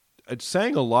it's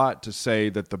saying a lot to say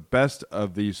that the best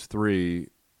of these 3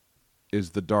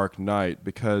 is The Dark Knight,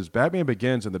 because Batman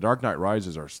Begins and The Dark Knight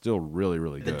Rises are still really,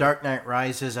 really good. The Dark Knight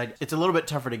Rises, it's a little bit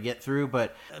tougher to get through,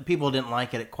 but people didn't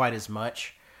like it quite as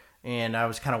much. And I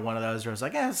was kind of one of those where I was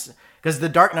like, yes, because The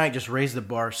Dark Knight just raised the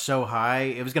bar so high,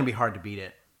 it was going to be hard to beat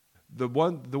it. The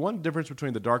one difference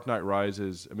between The Dark Knight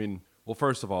Rises, I mean, well,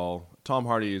 first of all, Tom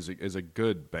Hardy is a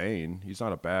good Bane. He's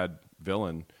not a bad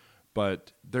villain,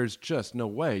 but there's just no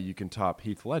way you can top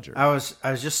Heath Ledger. I was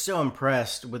just so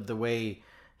impressed with the way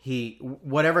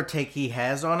whatever take he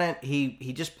has on it,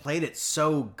 he just played it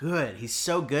so good. He's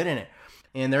so good in it.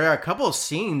 And there are a couple of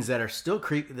scenes that still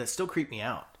creep me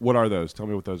out. What are those? Tell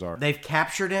me what those are. They've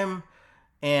captured him,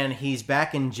 and he's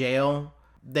back in jail.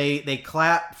 They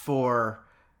clap for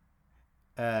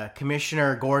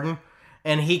Commissioner Gordon,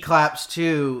 and he claps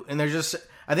too. And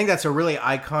I think that's a really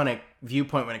iconic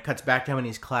viewpoint when it cuts back to him and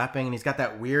he's clapping, and he's got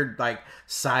that weird like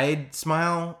side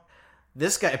smile.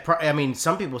 This guy, I mean,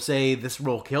 some people say this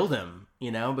role killed him,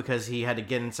 because he had to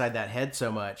get inside that head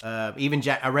so much. Even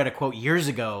I read a quote years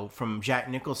ago from Jack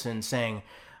Nicholson saying,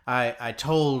 I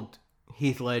told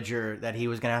Heath Ledger that he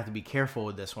was going to have to be careful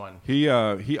with this one. He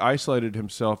isolated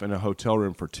himself in a hotel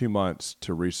room for 2 months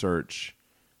to research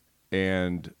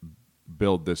and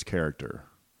build this character.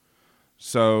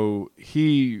 So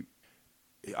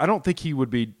I don't think he would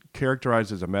be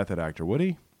characterized as a method actor, would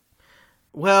he?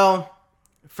 Well,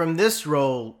 from this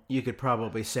role, you could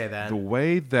probably say that. The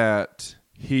way that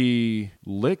he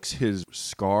licks his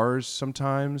scars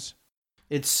sometimes.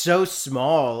 It's so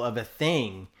small of a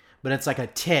thing, but it's like a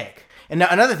tick. And now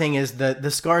another thing is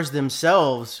the scars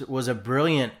themselves was a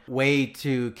brilliant way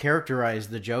to characterize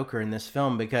the Joker in this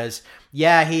film, because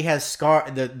yeah, he has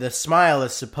the smile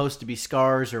is supposed to be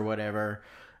scars or whatever,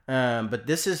 but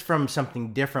this is from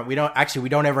something different. We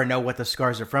don't ever know what the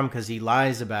scars are from because he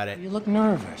lies about it. You look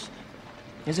nervous.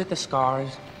 Is it the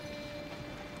scars?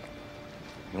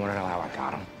 You want to know how I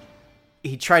got them?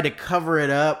 He tried to cover it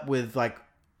up with like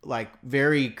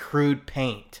very crude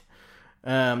paint.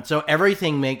 So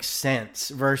everything makes sense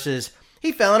versus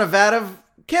he fell in a vat of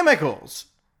chemicals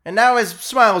and now his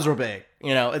smiles were big.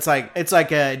 You know, it's like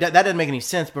that doesn't make any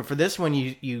sense. But for this one,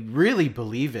 you really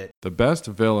believe it. The best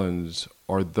villains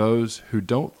are those who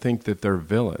don't think that they're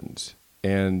villains.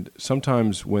 And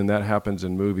sometimes when that happens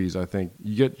in movies, I think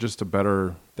you get just a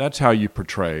better, that's how you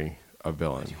portray a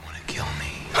villain. You want to kill me?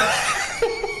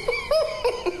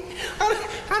 I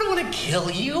don't want to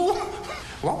kill you.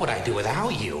 What would I do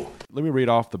without you? Let me read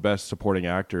off the best supporting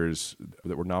actors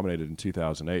that were nominated in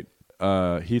 2008.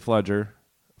 Heath Ledger,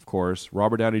 of course.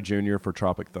 Robert Downey Jr. for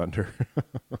Tropic Thunder.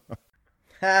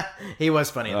 He was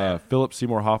funny in that. Philip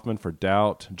Seymour Hoffman for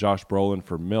Doubt. Josh Brolin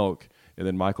for Milk. And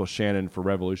then Michael Shannon for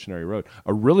Revolutionary Road.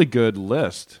 A really good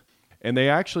list. And they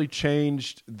actually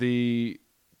changed the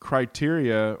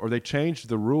criteria, or they changed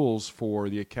the rules for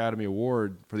the Academy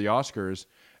Award for the Oscars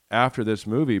after this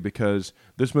movie, because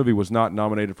this movie was not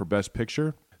nominated for Best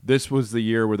Picture. This was the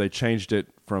year where they changed it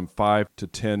from 5 to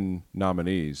 10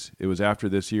 nominees. It was after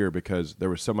this year because there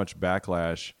was so much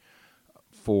backlash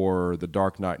for The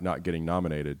Dark Knight not getting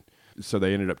nominated. So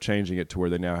they ended up changing it to where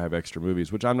they now have extra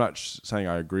movies, which I'm not saying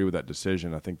I agree with that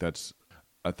decision. I think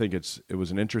it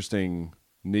was an interesting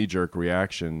knee-jerk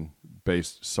reaction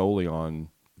based solely on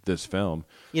this film.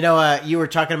 You know, you were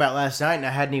talking about last night, and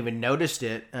I hadn't even noticed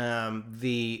it.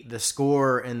 The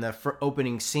score in the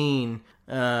opening scene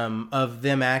of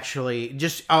them actually,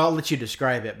 I'll let you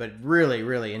describe it, but really,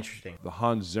 really interesting. The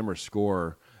Hans Zimmer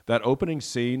score, that opening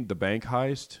scene, the bank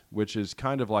heist, which is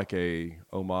kind of like a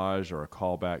homage or a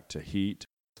callback to Heat.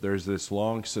 There's this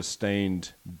long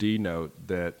sustained D note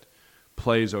that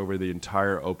plays over the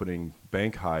entire opening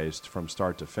bank heist from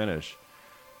start to finish.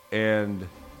 And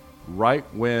right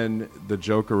when the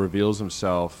Joker reveals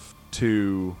himself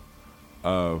to,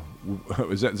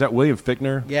 is that William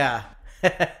Fichtner? Yeah.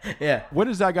 Yeah. When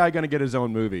is that guy going to get his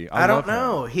own movie? I don't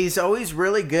know. He's always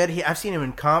really good. I've seen him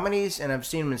in comedies and I've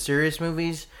seen him in serious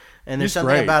movies. And there's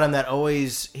something about him that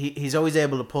he's always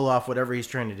able to pull off whatever he's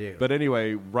trying to do. But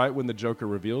anyway, right when the Joker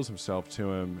reveals himself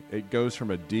to him, it goes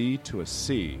from a D to a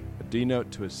C, a D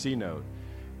note to a C note.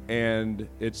 And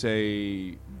it's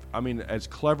as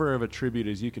clever of a tribute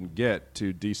as you can get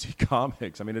to DC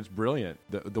Comics. I mean, it's brilliant.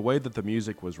 The way that the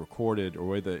music was recorded, or the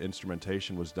way the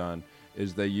instrumentation was done,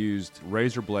 is they used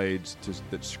razor blades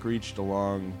that screeched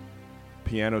along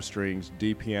piano strings,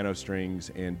 D piano strings,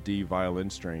 and D violin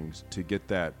strings to get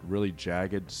that really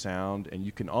jagged sound. And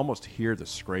you can almost hear the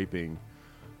scraping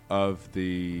of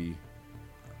the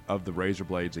razor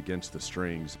blades against the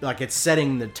strings. Like it's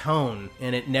setting the tone,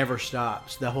 and it never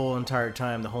stops the whole entire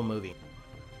time, the whole movie.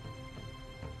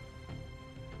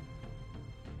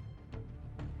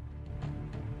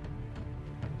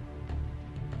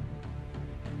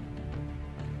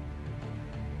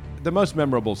 The most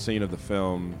memorable scene of the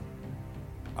film,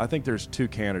 I think there's two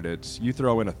candidates. You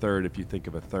throw in a third if you think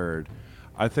of a third.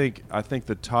 I think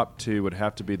the top two would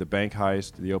have to be the bank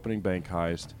heist, the opening bank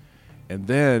heist, and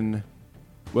then,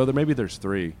 well, there's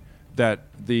three. That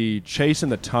the chase in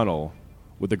the tunnel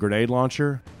with the grenade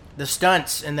launcher. The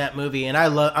stunts in that movie, and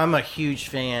I'm a huge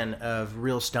fan of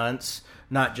real stunts,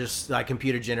 not just like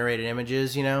computer generated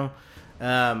images. You know,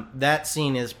 that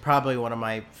scene is probably one of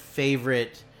my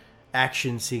favorite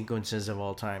action sequences of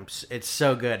all time. It's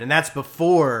so good. And that's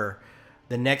before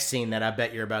the next scene that I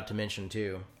bet you're about to mention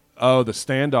too. Oh, the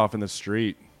standoff in the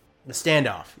street. The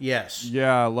standoff, yes.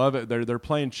 Yeah, I love it. They're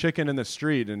playing chicken in the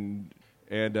street, and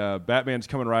Batman's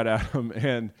coming right at them.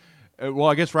 And well,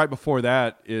 I guess right before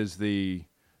that is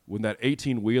when that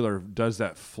 18-wheeler does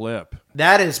that flip.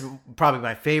 That is probably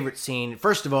my favorite scene.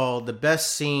 First of all, the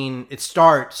best scene, it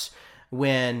starts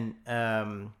when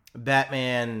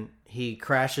Batman, he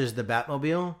crashes the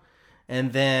Batmobile,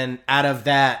 and then out of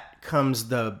that comes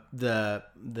the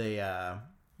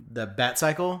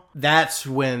Batcycle. That's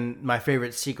when my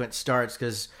favorite sequence starts,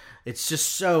 because it's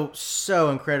just so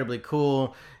incredibly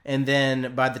cool. And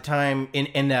then by the time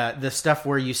in the stuff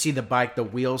where you see the bike, the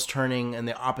wheels turning in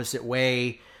the opposite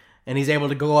way, and he's able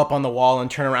to go up on the wall and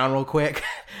turn around real quick.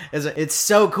 It's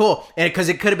so cool. And because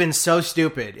it could have been so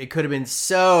stupid. It could have been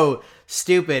so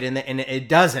stupid, and it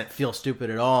doesn't feel stupid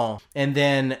at all. And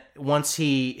then once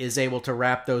he is able to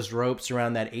wrap those ropes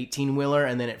around that 18-wheeler,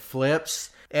 and then it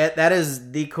flips, That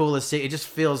is the coolest scene. It just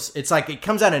feels, it's like it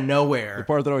comes out of nowhere. The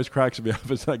part that always cracks me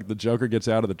up is like the Joker gets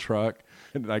out of the truck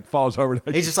and like falls over.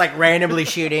 He's just like randomly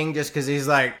shooting just because he's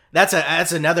like,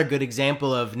 that's another good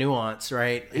example of nuance,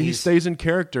 right? He stays in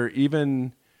character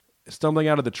even stumbling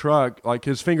out of the truck. Like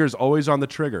his finger's always on the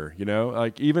trigger, you know?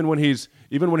 Like even when he's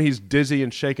dizzy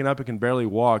and shaken up and can barely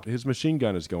walk, his machine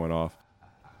gun is going off.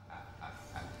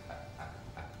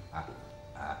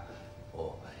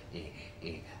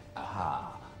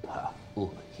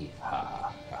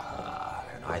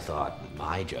 And I thought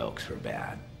my jokes were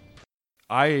bad.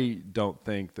 I don't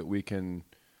think that we can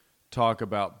talk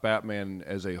about Batman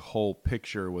as a whole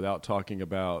picture without talking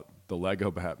about the Lego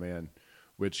Batman,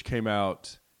 which came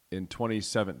out in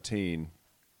 2017.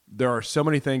 There are so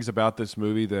many things about this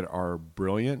movie that are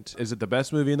brilliant. Is it the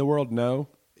best movie in the world? No.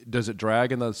 Does it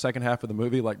drag in the second half of the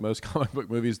movie like most comic book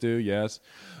movies do? Yes.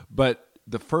 But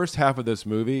the first half of this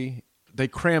movie, they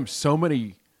crammed so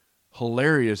many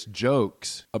hilarious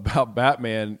jokes about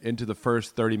Batman into the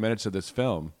first 30 minutes of this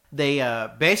film. They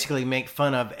basically make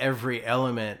fun of every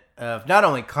element of not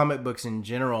only comic books in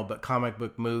general, but comic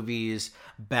book movies,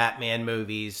 Batman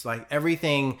movies, like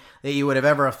everything that you would have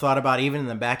ever thought about, even in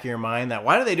the back of your mind. That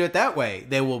why do they do it that way?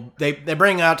 They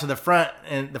bring it out to the forefront,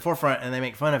 and they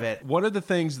make fun of it. One of the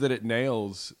things that it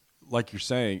nails, like you're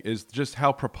saying, is just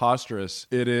how preposterous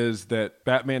it is that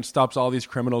Batman stops all these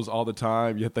criminals all the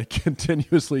time, yet they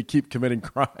continuously keep committing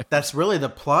crime. That's really the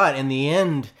plot. In the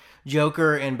end,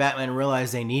 Joker and Batman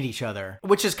realize they need each other,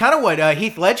 which is kind of what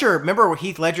Heath Ledger, remember where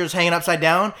Heath Ledger's hanging upside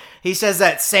down? He says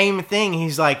that same thing.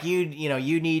 He's like, you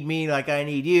need me like I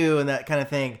need you, and that kind of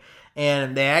thing.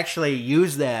 And they actually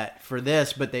use that for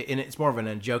this, but and it's more of in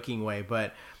a joking way,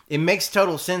 but it makes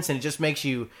total sense, and it just makes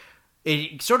you,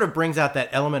 it sort of brings out that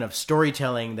element of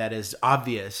storytelling that is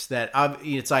obvious. That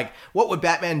it's like, what would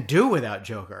Batman do without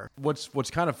Joker? What's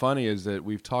kind of funny is that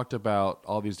we've talked about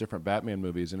all these different Batman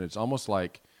movies, and it's almost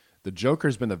like the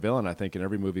Joker's been the villain, I think, in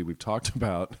every movie we've talked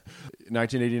about.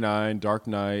 1989, Dark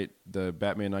Knight, the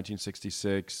Batman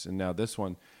 1966, and now this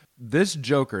one. This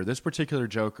Joker, this particular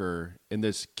Joker in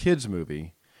this kids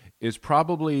movie is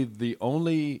probably the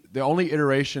only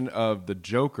iteration of the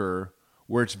Joker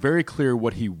where it's very clear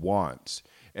what he wants.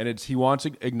 And he wants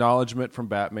acknowledgement from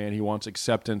Batman. He wants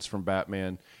acceptance from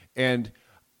Batman. And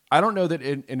I don't know that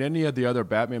in any of the other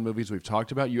Batman movies we've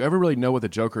talked about, you ever really know what the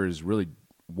Joker is really,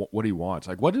 what he wants.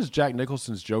 Like, what does Jack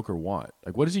Nicholson's Joker want?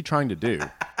 Like, what is he trying to do?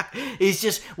 He's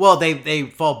just, well, they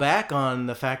fall back on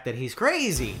the fact that he's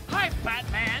crazy. Hi,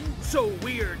 Batman. So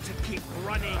weird to keep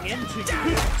running into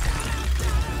you.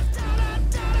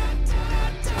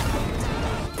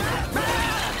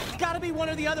 Gotta be one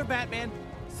or the other, Batman.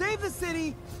 Save the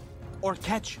city or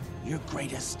catch your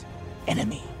greatest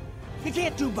enemy. You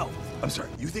can't do both. I'm sorry,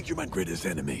 you think you're my greatest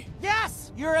enemy?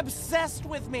 Yes, you're obsessed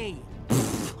with me.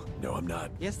 No, I'm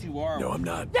not. Yes, you are. No, I'm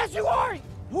not. Yes, you are.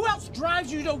 Who else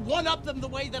drives you to one-up them the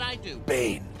way that I do?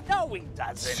 Bane. No, he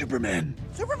doesn't. Superman.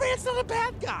 Superman's not a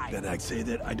bad guy. Then I'd say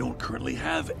that I don't currently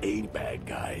have a bad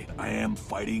guy. I am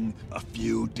fighting a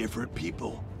few different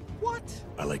people. What?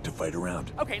 I like to fight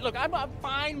around. Okay, look, I'm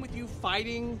fine with you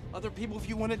fighting other people if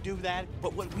you want to do that,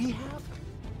 but what we have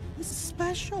is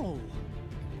special.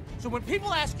 So when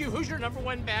people ask you who's your number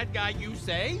one bad guy, you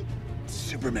say...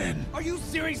 Superman. Are you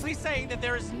seriously saying that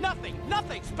there is nothing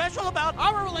special about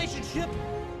our relationship?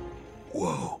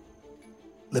 Whoa.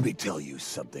 Let me tell you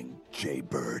something, Jay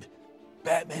Bird.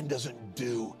 Batman doesn't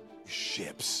do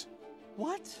ships.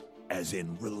 What? As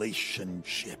in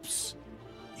relationships.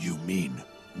 You mean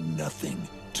nothing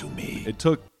to me. It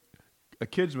took a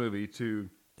kids movie to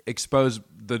expose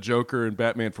the Joker and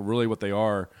Batman for really what they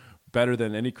are, better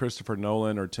than any Christopher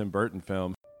Nolan or Tim Burton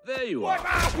film. There you are.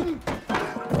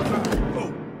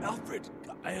 Oh, Alfred,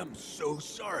 I am so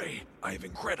sorry. I have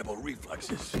incredible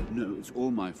reflexes. No, it's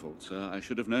all my fault, sir. I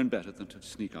should have known better than to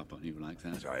sneak up on you like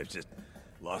that. Sorry, I was just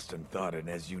lost in thought, and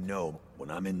as you know, when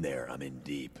I'm in there, I'm in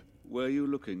deep. Were you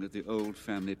looking at the old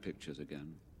family pictures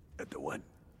again? At the what?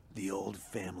 The old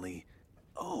family?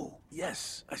 Oh,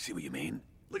 yes, I see what you mean.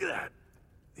 Look at that.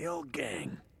 The old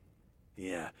gang.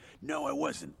 Yeah, no, I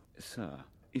wasn't. Sir,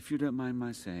 if you don't mind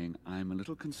my saying, I'm a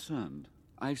little concerned.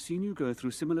 I've seen you go through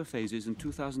similar phases in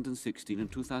 2016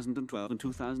 and 2012 and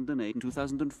 2008 and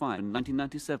 2005 and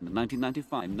 1997 and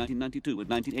 1995 and 1992 and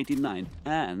 1989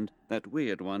 and that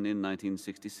weird one in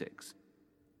 1966.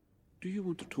 Do you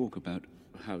want to talk about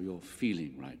how you're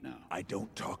feeling right now? I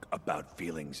don't talk about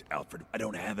feelings, Alfred. I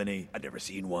don't have any. I've never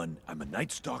seen one. I'm a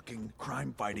night-stalking,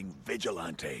 crime-fighting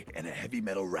vigilante and a heavy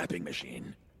metal rapping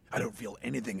machine. I don't feel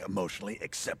anything emotionally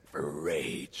except for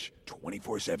rage.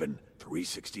 24/7,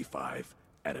 365,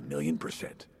 at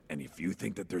 1,000,000%. And if you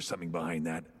think that there's something behind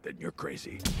that, then you're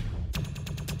crazy.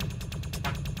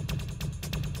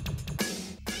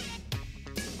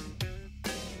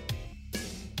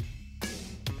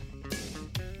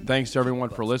 Thanks to everyone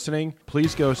for listening.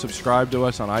 Please go subscribe to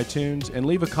us on iTunes and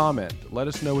leave a comment. Let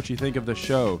us know what you think of the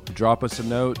show. Drop us a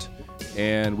note,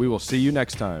 and we will see you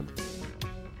next time.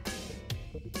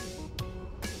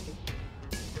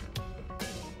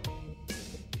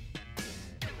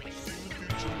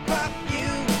 Pop you,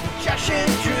 Josh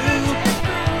and Drew.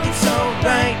 It's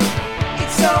alright,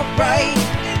 it's alright.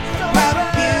 Pop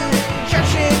you,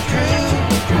 Josh and Drew.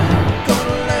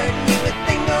 Gonna learn you a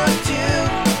thing or two.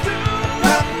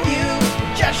 Pop you,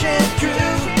 Josh and Drew.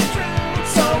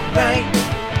 It's alright,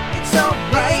 it's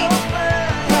alright.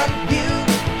 Pop you,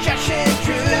 Josh and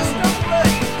Drew.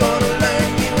 Gonna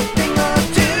learn you a thing or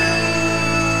two.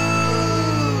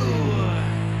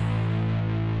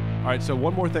 All right, so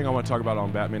one more thing I want to talk about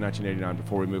on Batman 1989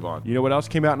 before we move on. You know what else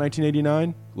came out in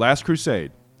 1989? Last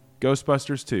Crusade,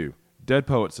 Ghostbusters 2, Dead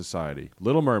Poets Society,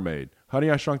 Little Mermaid, Honey,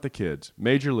 I Shrunk the Kids,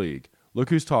 Major League, Look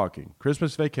Who's Talking,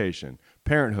 Christmas Vacation,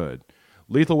 Parenthood,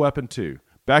 Lethal Weapon 2,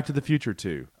 Back to the Future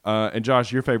 2, and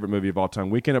Josh, your favorite movie of all time,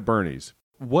 Weekend at Bernie's.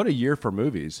 What a year for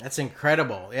movies. That's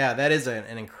incredible. Yeah, that is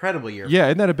an incredible year. Yeah,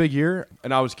 isn't that a big year?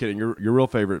 And I was kidding. Your real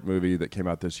favorite movie that came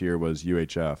out this year was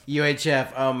UHF.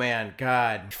 UHF, oh man,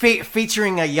 God.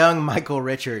 Featuring a young Michael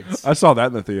Richards. I saw that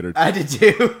in the theater. I did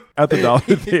too. At the Dollar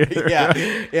Theater.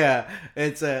 yeah.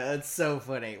 It's so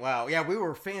funny. Wow. Yeah, we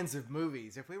were fans of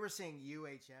movies. If we were seeing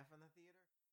UHF in the